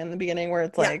Euphoria in the beginning, where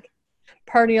it's like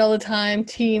party all the time,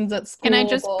 teens at school. Can I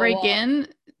just blah, break blah. in?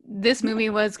 This movie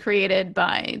was created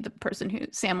by the person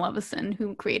Sam Levinson,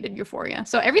 who created Euphoria.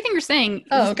 So everything you're saying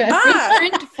is Okay.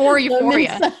 blueprint for That makes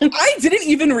Euphoria. sense. I didn't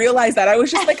even realize that. I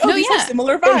was just like, oh, No, these yeah. have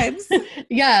similar vibes.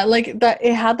 Yeah, like that,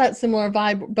 it had that similar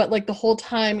vibe, but like the whole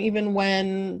time, even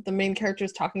when the main character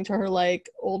is talking to her like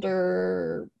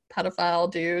older pedophile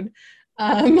dude,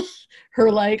 her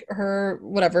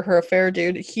affair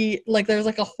dude, he, like, there's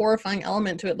like a horrifying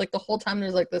element to it. Like the whole time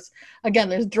there's like this, again,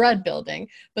 there's dread building,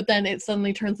 but then it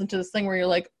suddenly turns into this thing where you're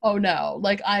like, oh no,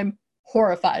 like I'm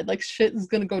horrified, like shit is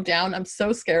gonna go down, I'm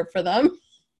so scared for them.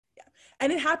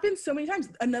 And it happens so many times.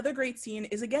 Another great scene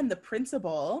is, again, the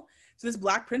principal. So this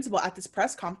black principal at this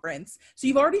press conference. So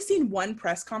you've already seen one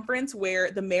press conference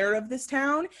where the mayor of this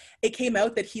town, it came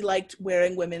out that he liked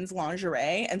wearing women's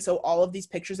lingerie. And so all of these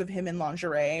pictures of him in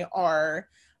lingerie are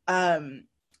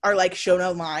like shown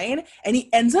online, and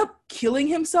he ends up killing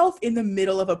himself in the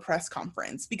middle of a press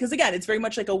conference because, again, it's very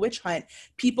much like a witch hunt.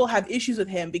 People have issues with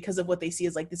him because of what they see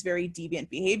as like this very deviant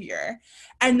behavior.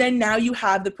 And then now you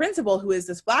have the principal, who is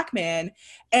this black man,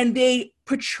 and they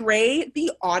portray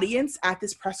the audience at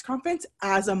this press conference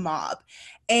as a mob.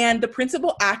 And the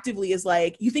principal actively is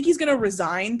like, you think he's going to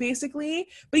resign, basically,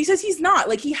 but he says he's not.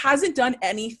 Like, he hasn't done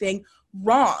anything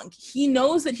wrong. He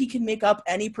knows that he can make up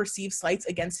any perceived slights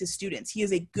against his students. He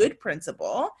is a good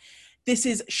principal. This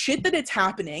is shit that it's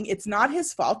happening. It's not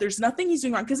his fault. There's nothing he's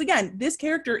doing wrong. Because, again, this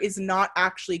character is not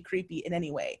actually creepy in any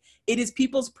way. It is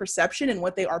people's perception and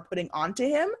what they are putting onto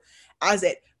him as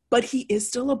it. But he is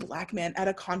still a black man at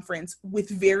a conference with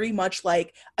very much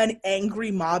like an angry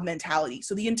mob mentality.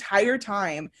 So the entire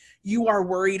time you are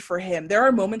worried for him. There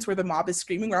are moments where the mob is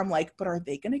screaming where I'm like, but are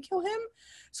they going to kill him?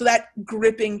 So that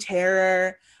gripping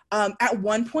terror. At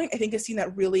one point, I think a scene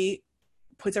that really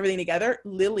puts everything together,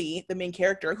 Lily, the main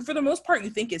character, who for the most part you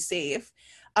think is safe,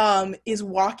 is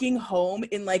walking home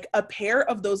in like a pair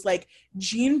of those like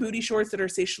jean booty shorts that are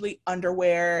essentially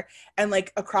underwear and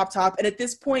like a crop top. And at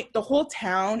this point, the whole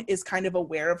town is kind of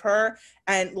aware of her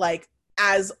and like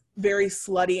as very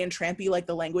slutty and trampy, like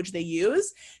the language they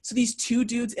use. So these two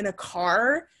dudes in a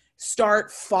car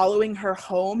start following her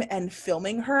home and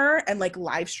filming her and like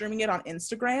live streaming it on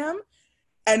Instagram,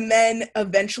 and then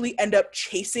eventually end up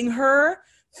chasing her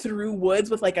through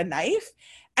woods with like a knife.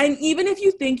 And even if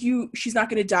you think she's not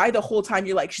going to die, the whole time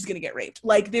you're like, she's going to get raped.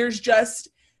 Like, there's just,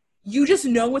 you just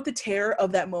know what the terror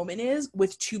of that moment is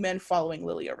with two men following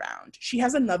Lily around. She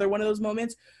has another one of those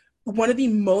moments, one of the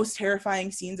most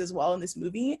terrifying scenes as well in this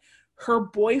movie. Her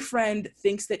boyfriend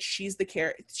thinks that she's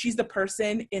the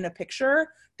person in a picture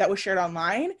that was shared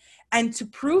online. And to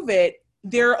prove it,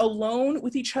 they're alone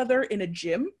with each other in a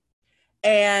gym.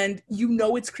 And you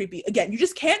know it's creepy. Again, you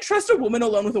just can't trust a woman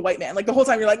alone with a white man. Like, the whole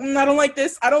time you're like, I don't like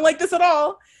this. I don't like this at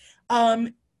all.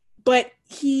 But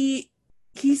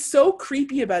he's so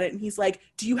creepy about it. And he's like,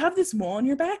 do you have this mole on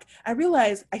your back? I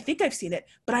think I've seen it,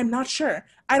 but I'm not sure.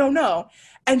 I don't know.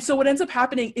 And so what ends up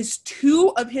happening is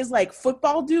two of his like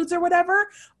football dudes or whatever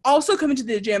also come into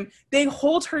the gym. They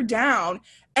hold her down,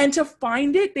 and to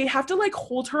find it, they have to like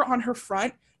hold her on her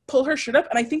front, pull her shirt up,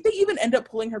 and I think they even end up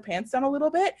pulling her pants down a little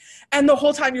bit. And the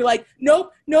whole time you're like,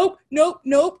 nope, nope, nope,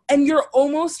 nope. And you're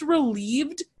almost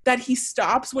relieved that he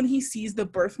stops when he sees the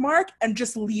birthmark and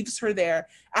just leaves her there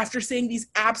after saying these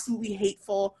absolutely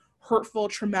hateful, hurtful,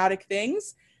 traumatic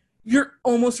things. You're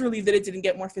almost relieved that it didn't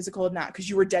get more physical than that because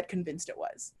you were dead convinced it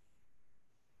was.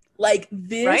 Like,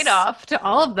 this... Right off to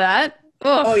all of that.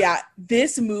 Ugh. Oh yeah,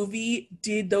 this movie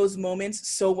did those moments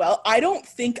so well. I don't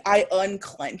think I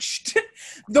unclenched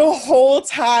the whole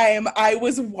time I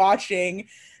was watching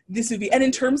this movie. And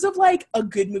in terms of like a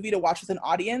good movie to watch with an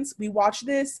audience, we watched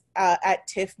this at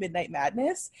TIFF Midnight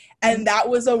Madness, and that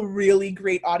was a really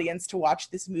great audience to watch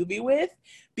this movie with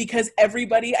because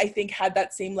everybody, I think, had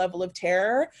that same level of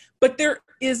terror, but there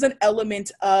is an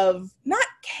element of not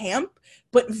camp,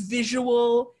 but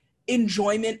visual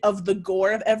enjoyment of the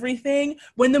gore of everything.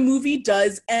 When the movie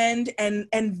does end and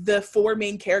the four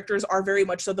main characters are very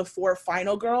much so the four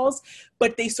final girls,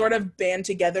 but they sort of band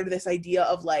together this idea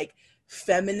of like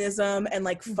feminism and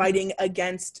like fighting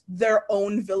against their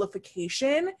own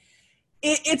vilification.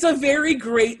 It's a very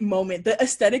great moment. The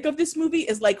aesthetic of this movie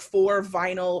is like 4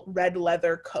 vinyl red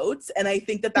leather coats, and I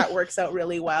think that works out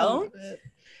really well.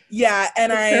 Yeah,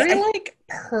 and it's very like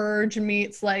purge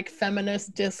meets like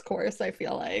feminist discourse, I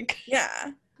feel like.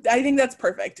 Yeah, I think that's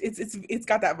perfect. It's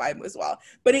got that vibe as well.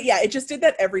 But it just did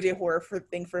that everyday horror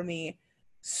thing for me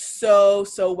so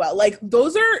well. Like,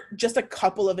 those are just a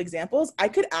couple of examples. I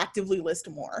could actively list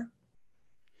more.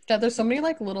 Yeah, there's so many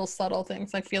like little subtle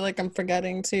things I feel like I'm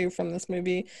forgetting too from this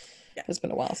movie. Yeah. It's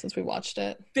been a while since we watched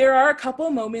it. There are a couple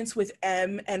of moments with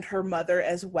Em and her mother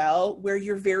as well where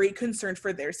you're very concerned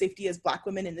for their safety as Black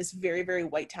women in this very, very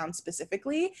white town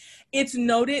specifically. It's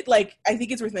noted, like, I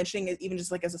think it's worth mentioning, even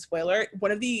just like as a spoiler,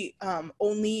 one of the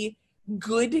only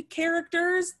good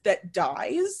characters that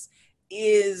dies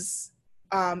is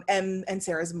Em and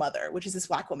Sarah's mother, which is this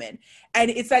Black woman. And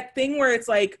it's that thing where it's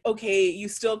like, okay, you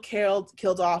still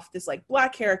killed off this like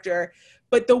Black character,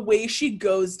 but the way she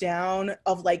goes down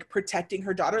of like protecting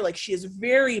her daughter, like, she is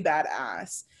very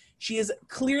badass. She is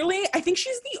clearly, I think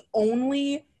she's the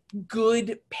only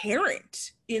good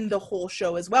parent in the whole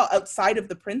show as well, outside of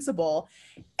the principal.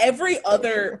 Every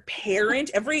other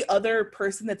parent, every other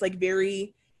person that's like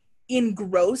very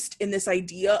engrossed in this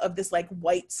idea of this like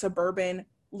white suburban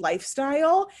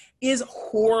lifestyle is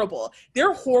horrible.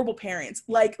 They're horrible parents.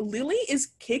 Like, Lily is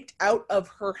kicked out of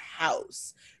her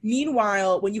house.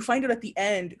 Meanwhile, when you find out at the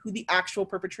end who the actual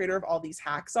perpetrator of all these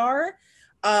hacks are,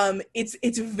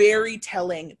 it's very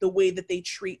telling the way that they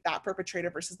treat that perpetrator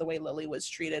versus the way Lily was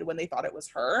treated when they thought it was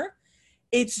her.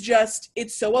 It's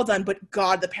so well done. But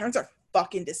God, the parents are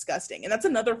fucking disgusting. And that's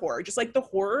another horror. Just like the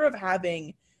horror of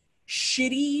having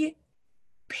shitty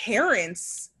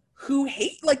parents who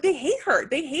hate her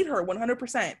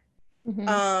 100%.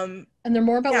 Mm-hmm. And they're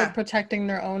more about like protecting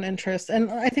their own interests, and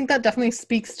I think that definitely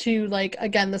speaks to like,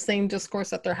 again, the same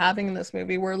discourse that they're having in this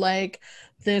movie where like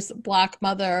this Black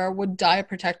mother would die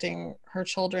protecting her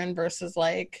children versus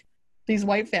like these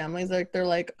white families, like they're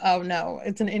like, oh no,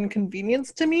 it's an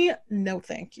inconvenience to me, no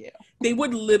thank you. They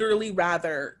would literally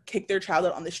rather kick their child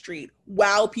out on the street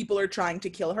while people are trying to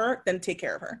kill her than take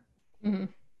care of her. Mm-hmm.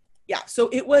 Yeah, so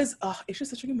it's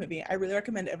just such a good movie. I really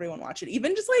recommend everyone watch it.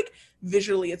 Even just like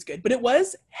visually, it's good. But it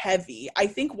was heavy. I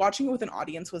think watching it with an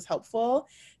audience was helpful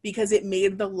because it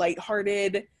made the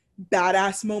lighthearted,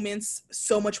 badass moments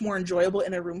so much more enjoyable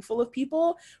in a room full of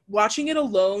people. Watching it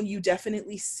alone, you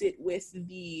definitely sit with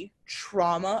the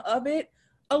trauma of it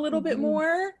a little bit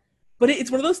more. But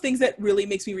it's one of those things that really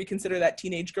makes me reconsider that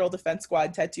Teenage Girl Defense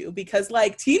Squad tattoo, because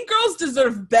like, teen girls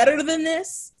deserve better than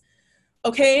this.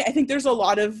 Okay, I think there's a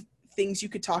lot of things you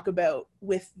could talk about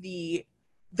with the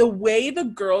way the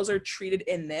girls are treated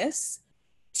in this,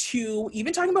 to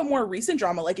even talking about more recent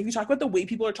drama. Like, if you talk about the way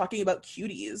people are talking about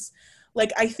Cuties,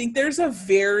 like, I think there's a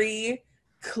very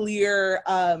clear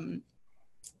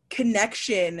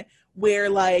connection where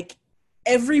like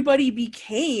everybody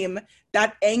became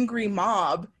that angry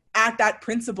mob at that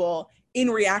principal in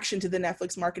reaction to the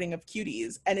Netflix marketing of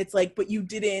Cuties. And it's like, but you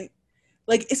didn't,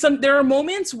 like, there are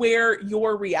moments where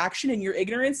your reaction and your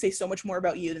ignorance say so much more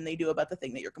about you than they do about the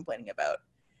thing that you're complaining about.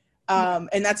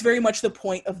 And that's very much the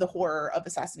point of the horror of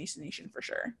Assassination Nation, for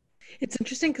sure. It's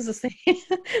interesting because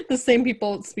the same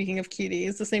people, speaking of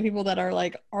Cuties, the same people that are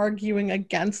like arguing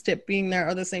against it being there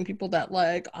are the same people that,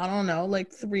 like, I don't know,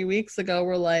 like 3 weeks ago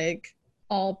were like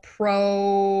all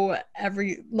pro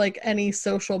any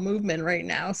social movement right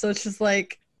now. So it's just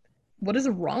like, what is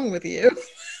wrong with you?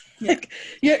 Like,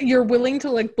 you're willing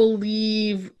to like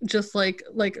believe just like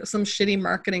some shitty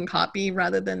marketing copy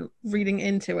rather than reading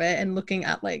into it and looking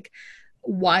at like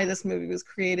why this movie was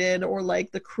created, or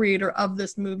like the creator of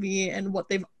this movie and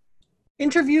what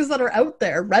interviews that are out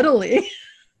there readily.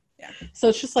 Yeah. So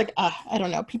it's just like, I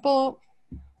don't know, people.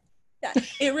 Yeah,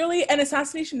 it really, and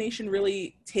Assassination Nation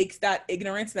really takes that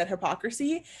ignorance, that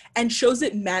hypocrisy, and shows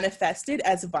it manifested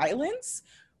as violence.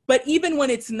 But even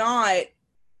when it's not,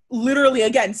 literally,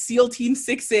 again, SEAL Team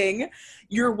Sixing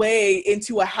your way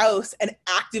into a house and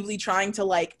actively trying to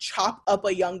like chop up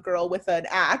a young girl with an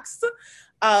axe.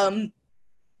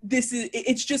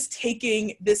 It's just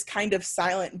taking this kind of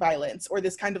silent violence, or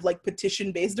this kind of like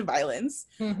petition-based violence,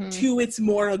 to its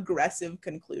more aggressive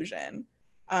conclusion.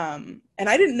 And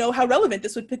I didn't know how relevant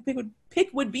this pick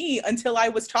would be until I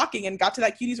was talking and got to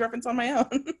that Cuties reference on my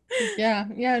own. Yeah,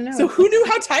 no. So who knew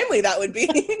how timely that would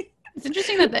be? It's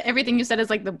interesting that everything you said is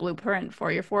like the blueprint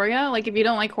for Euphoria. Like, if you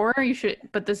don't like horror, you should,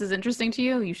 but this is interesting to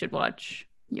you, you should watch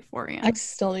Euphoria. I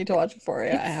still need to watch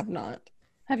Euphoria. I have not.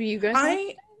 Have you guys?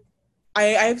 I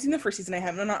have seen the first season.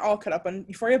 I'm not all caught up on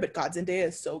Euphoria, but God, Zendaya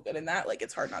is so good in that. Like,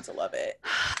 it's hard not to love it.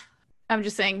 I'm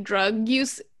just saying drug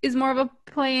use is more of a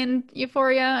play in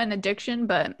Euphoria and addiction,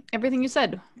 but everything you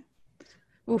said,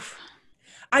 oof.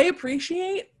 I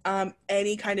appreciate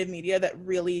any kind of media that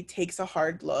really takes a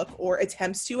hard look, or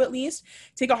attempts to at least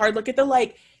take a hard look at the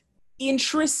like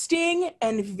interesting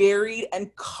and varied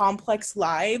and complex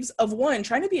lives of one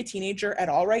trying to be a teenager at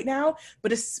all right now,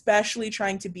 but especially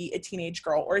trying to be a teenage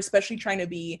girl, or especially trying to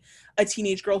be a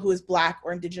teenage girl who is Black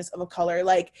or Indigenous of a color.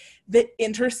 Like the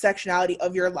intersectionality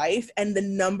of your life and the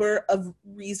number of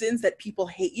reasons that people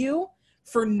hate you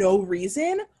for no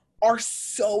reason are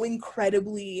so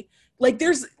incredibly, like,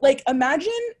 there's like,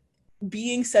 imagine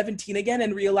being 17 again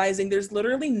and realizing there's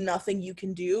literally nothing you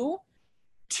can do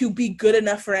to be good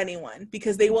enough for anyone,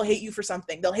 because they will hate you for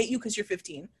something. They'll hate you because you're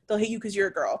 15. They'll hate you because you're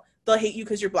a girl. They'll hate you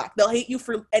because you're Black. They'll hate you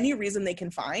for any reason they can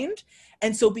find.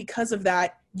 And so because of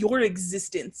that, your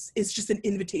existence is just an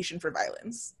invitation for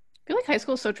violence. I feel like high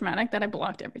school is so traumatic that I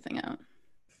blocked everything out.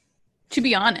 To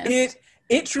be honest.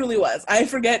 It truly was. I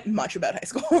forget much about high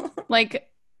school.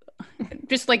 Like,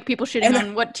 just like people shitting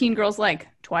on what teen girls like.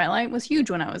 Twilight was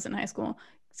huge when I was in high school.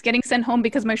 It's getting sent home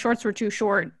because my shorts were too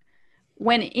short,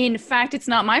 when in fact it's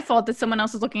not my fault that someone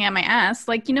else is looking at my ass.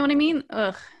 Like, you know what I mean?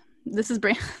 Ugh, this is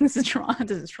traumatic.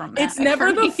 It's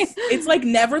never it's like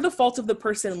never the fault of the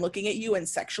person looking at you and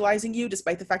sexualizing you,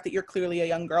 despite the fact that you're clearly a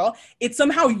young girl. It's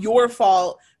somehow your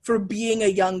fault for being a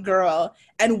young girl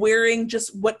and wearing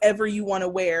just whatever you want to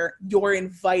wear. You're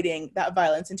inviting that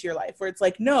violence into your life, where it's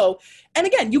like, no. And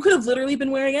again, you could have literally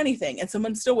been wearing anything and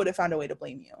someone still would have found a way to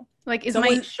blame you. Like, is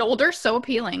my shoulder so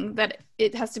appealing that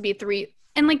it has to be 3?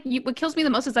 And like, what kills me the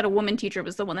most is that a woman teacher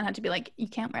was the one that had to be like, you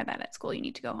can't wear that at school. You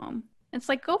need to go home. It's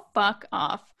like, go fuck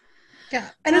off. Yeah.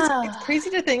 And it's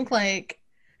crazy to think like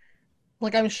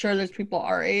I'm sure there's people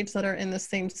our age that are in the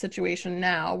same situation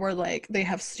now, where like they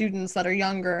have students that are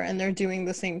younger and they're doing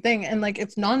the same thing. And like,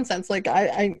 it's nonsense. Like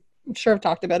I'm sure I've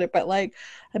talked about it, but like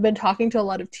I've been talking to a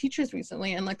lot of teachers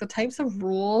recently, and like the types of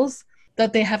rules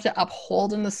that they have to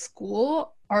uphold in the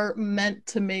school are meant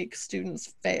to make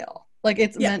students fail. Like,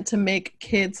 it's meant to make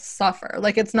kids suffer.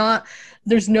 Like, it's not,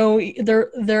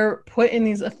 they're put in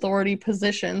these authority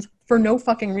positions for no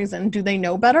fucking reason. Do they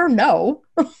know better? No.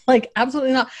 Like,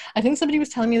 absolutely not. I think somebody was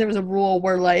telling me there was a rule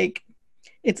where, like,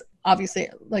 it's obviously,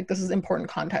 like, this is important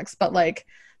context, but, like,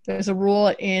 there's a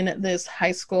rule in this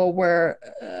high school where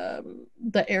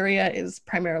the area is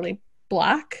primarily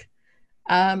Black.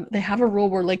 They have a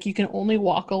rule where, like, you can only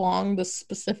walk along the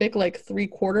specific, like,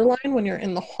 3/4 line when you're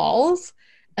in the halls.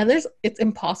 And it's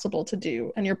impossible to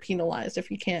do, and you're penalized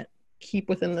if you can't keep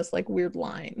within this like weird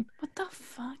line. What the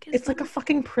fuck is It's like a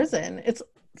fucking prison. It's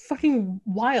fucking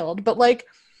wild. But like,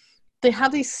 they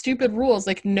have these stupid rules,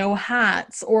 like no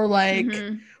hats, or like,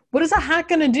 what is a hat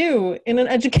gonna do in an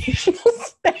educational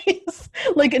space?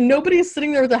 Like, nobody's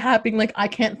sitting there with a hat being like, I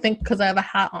can't think because I have a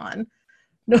hat on.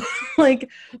 No, like,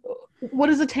 what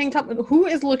is a tank top? Who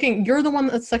is looking? You're the one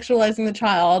that's sexualizing the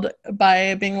child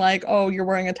by being like, oh, you're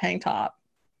wearing a tank top.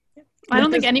 I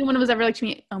don't think anyone was ever like to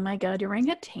me, oh my God, you're wearing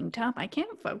a tank top? I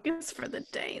can't focus for the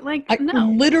day. Like, no.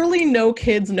 Literally no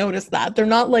kids notice that. They're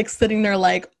not like sitting there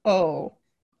like, oh,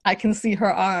 I can see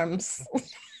her arms.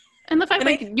 And the fact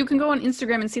like you can go on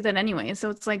Instagram and see that anyway. So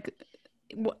it's like,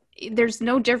 there's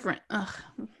no different. Ugh,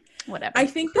 whatever. I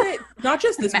think that not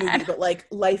just this movie, but like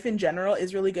life in general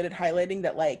is really good at highlighting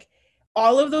that like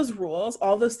all of those rules,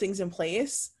 all those things in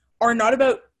place are not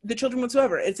about the children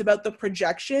whatsoever. It's about the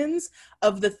projections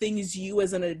of the things you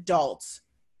as an adult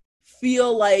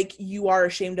feel like you are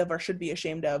ashamed of or should be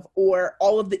ashamed of, or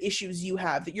all of the issues you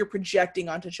have that you're projecting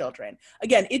onto children.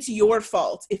 Again, it's your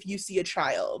fault if you see a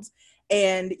child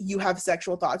and you have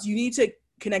sexual thoughts. You need to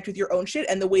connect with your own shit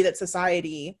and the way that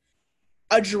society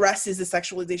addresses the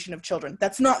sexualization of children.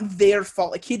 That's not their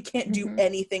fault. A kid can't do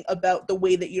anything about the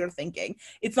way that you're thinking.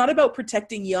 It's not about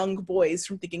protecting young boys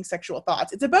from thinking sexual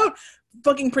thoughts. It's about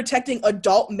fucking protecting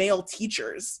adult male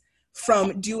teachers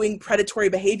from doing predatory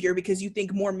behavior, because you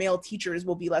think more male teachers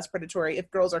will be less predatory if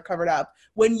girls are covered up,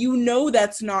 when you know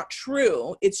that's not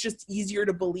true. It's just easier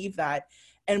to believe that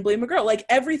and blame a girl. Like,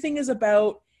 everything is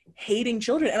about hating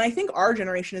children. And I think our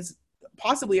generation is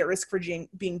possibly at risk for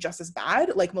being just as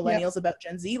bad, like millennials about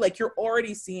Gen Z. Like, you're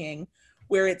already seeing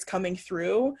where it's coming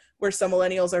through, where some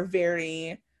millennials are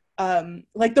very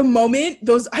like, the moment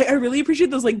those I really appreciate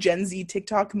those like Gen Z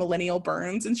TikTok millennial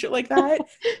burns and shit like that.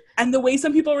 And the way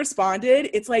some people responded,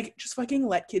 it's like, just fucking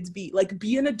let kids be. Like,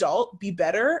 be an adult, be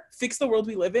better, fix the world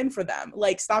we live in for them.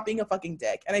 Like, stop being a fucking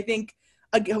dick. And I think,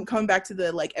 again, coming back to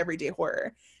the like everyday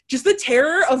horror, just the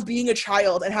terror of being a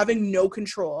child and having no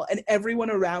control, and everyone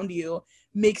around you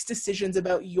makes decisions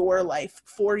about your life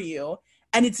for you.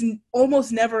 And it's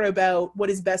almost never about what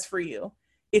is best for you.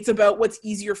 It's about what's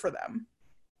easier for them.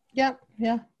 Yeah.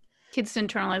 Kids to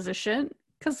internalize this shit,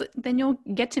 because then you'll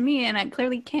get to me and I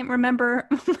clearly can't remember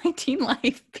my teen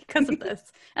life because of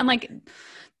this. And like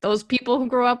those people who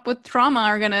grow up with trauma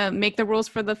are going to make the rules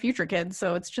for the future kids.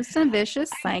 So it's just a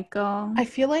vicious cycle. I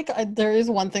feel like there is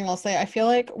one thing I'll say. I feel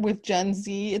like with Gen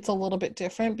Z, it's a little bit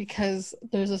different because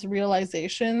there's this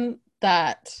realization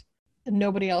that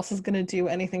nobody else is going to do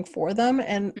anything for them.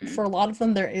 And for a lot of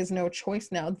them, there is no choice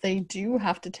now. They do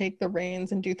have to take the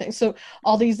reins and do things. So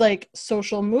all these like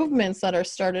social movements that are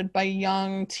started by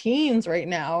young teens right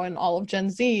now and all of Gen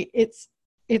Z,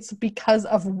 it's because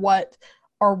of what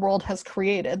our world has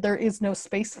created. There is no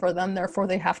space for them, therefore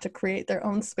they have to create their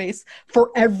own space for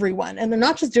everyone. And they're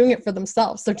not just doing it for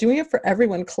themselves, they're doing it for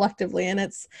everyone collectively. And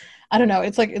it's, I don't know,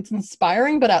 it's like, it's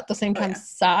inspiring, but at the same time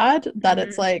sad that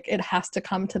it's like it has to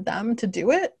come to them to do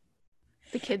it.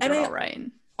 The kids are all right.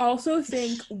 Also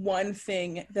think one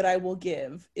thing that I will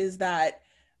give is that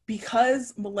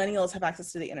because millennials have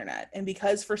access to the internet, and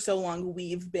because for so long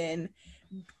we've been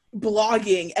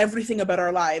blogging everything about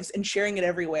our lives and sharing it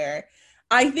everywhere,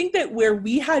 I think that where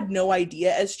we had no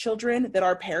idea as children, that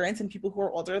our parents and people who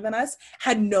are older than us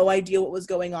had no idea what was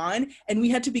going on, and we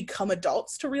had to become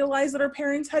adults to realize that our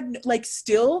parents had like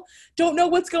still don't know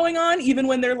what's going on, even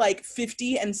when they're like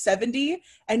 50 and 70,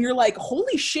 and you're like,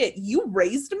 holy shit, you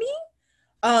raised me?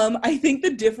 I think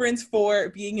the difference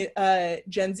for being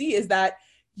Gen Z is that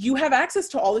you have access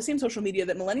to all the same social media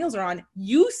that millennials are on.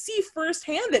 You see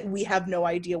firsthand that we have no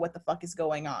idea what the fuck is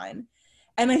going on.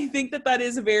 And I think that that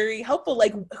is very helpful.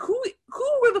 Like, who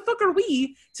the fuck are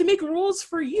we to make rules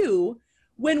for you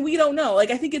when we don't know?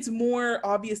 Like, I think it's more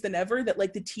obvious than ever that,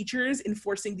 like, the teachers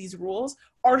enforcing these rules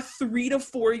are 3 to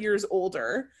 4 years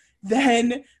older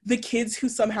than the kids who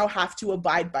somehow have to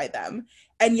abide by them.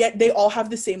 And yet they all have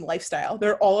the same lifestyle.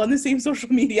 They're all on the same social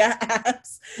media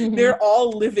apps. Mm-hmm. They're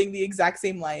all living the exact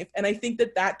same life. And I think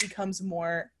that becomes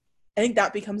more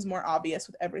obvious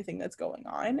with everything that's going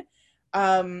on.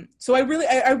 So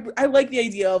I like the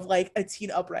idea of like a teen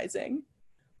uprising.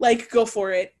 Like, go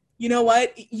for it. You know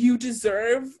what? You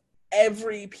deserve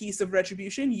every piece of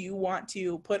retribution you want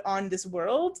to put on this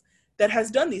world that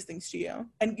has done these things to you.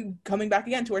 And you, coming back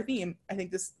again to our theme, I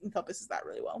think this encompasses that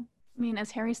really well. I mean,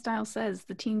 as Harry Styles says,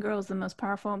 the teen girl is the most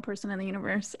powerful person in the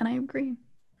universe, and I agree.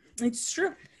 It's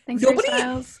true. Thanks, Harry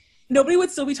Styles. Nobody would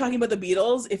still be talking about the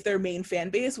Beatles if their main fan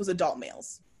base was adult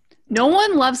males. No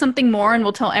one loves something more and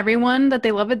will tell everyone that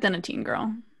they love it than a teen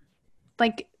girl.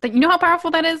 Like, you know how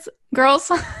powerful that is,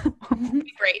 girls?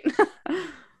 Great.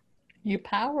 You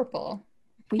powerful.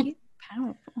 We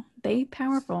powerful. They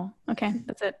powerful. Okay,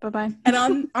 that's it. Bye-bye. And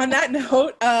on that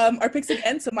note, our picks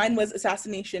again. So mine was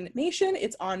Assassination Nation.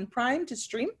 It's on Prime to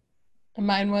stream.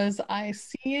 Mine was I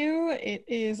See You. It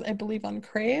is, I believe, on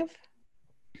Crave.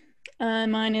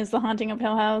 Mine is The Haunting of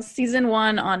Hill House, season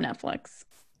 1 on Netflix.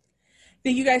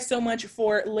 Thank you guys so much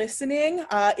for listening.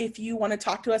 If you want to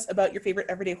talk to us about your favorite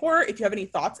everyday horror, if you have any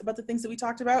thoughts about the things that we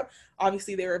talked about,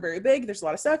 obviously they were very big. There's a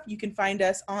lot of stuff. You can find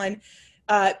us on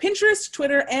Pinterest,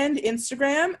 Twitter, and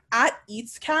Instagram at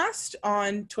EatsCast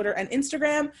on Twitter and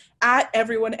Instagram, at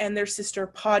Everyone and Their Sister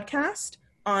Podcast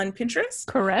on Pinterest.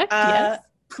 Correct. Yes.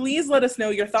 Please let us know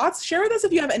your thoughts. Share with us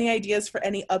if you have any ideas for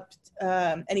any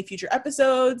future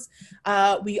episodes.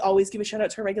 We always give a shout out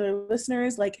to our regular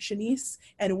listeners like Shanice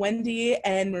and Wendy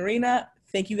and Marina.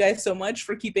 Thank you guys so much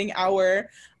for keeping our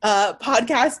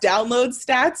podcast download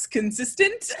stats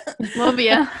consistent. Love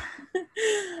ya.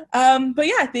 But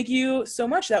yeah, thank you so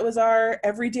much. That was our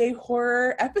everyday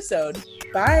horror episode.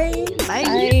 Bye.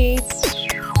 Bye.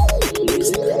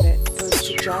 Music credit goes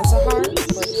to Jazahar,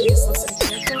 but please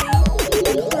listen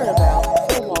carefully and learn about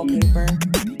the wallpaper.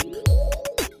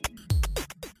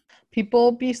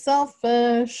 People be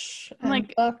selfish.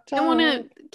 Like, I want to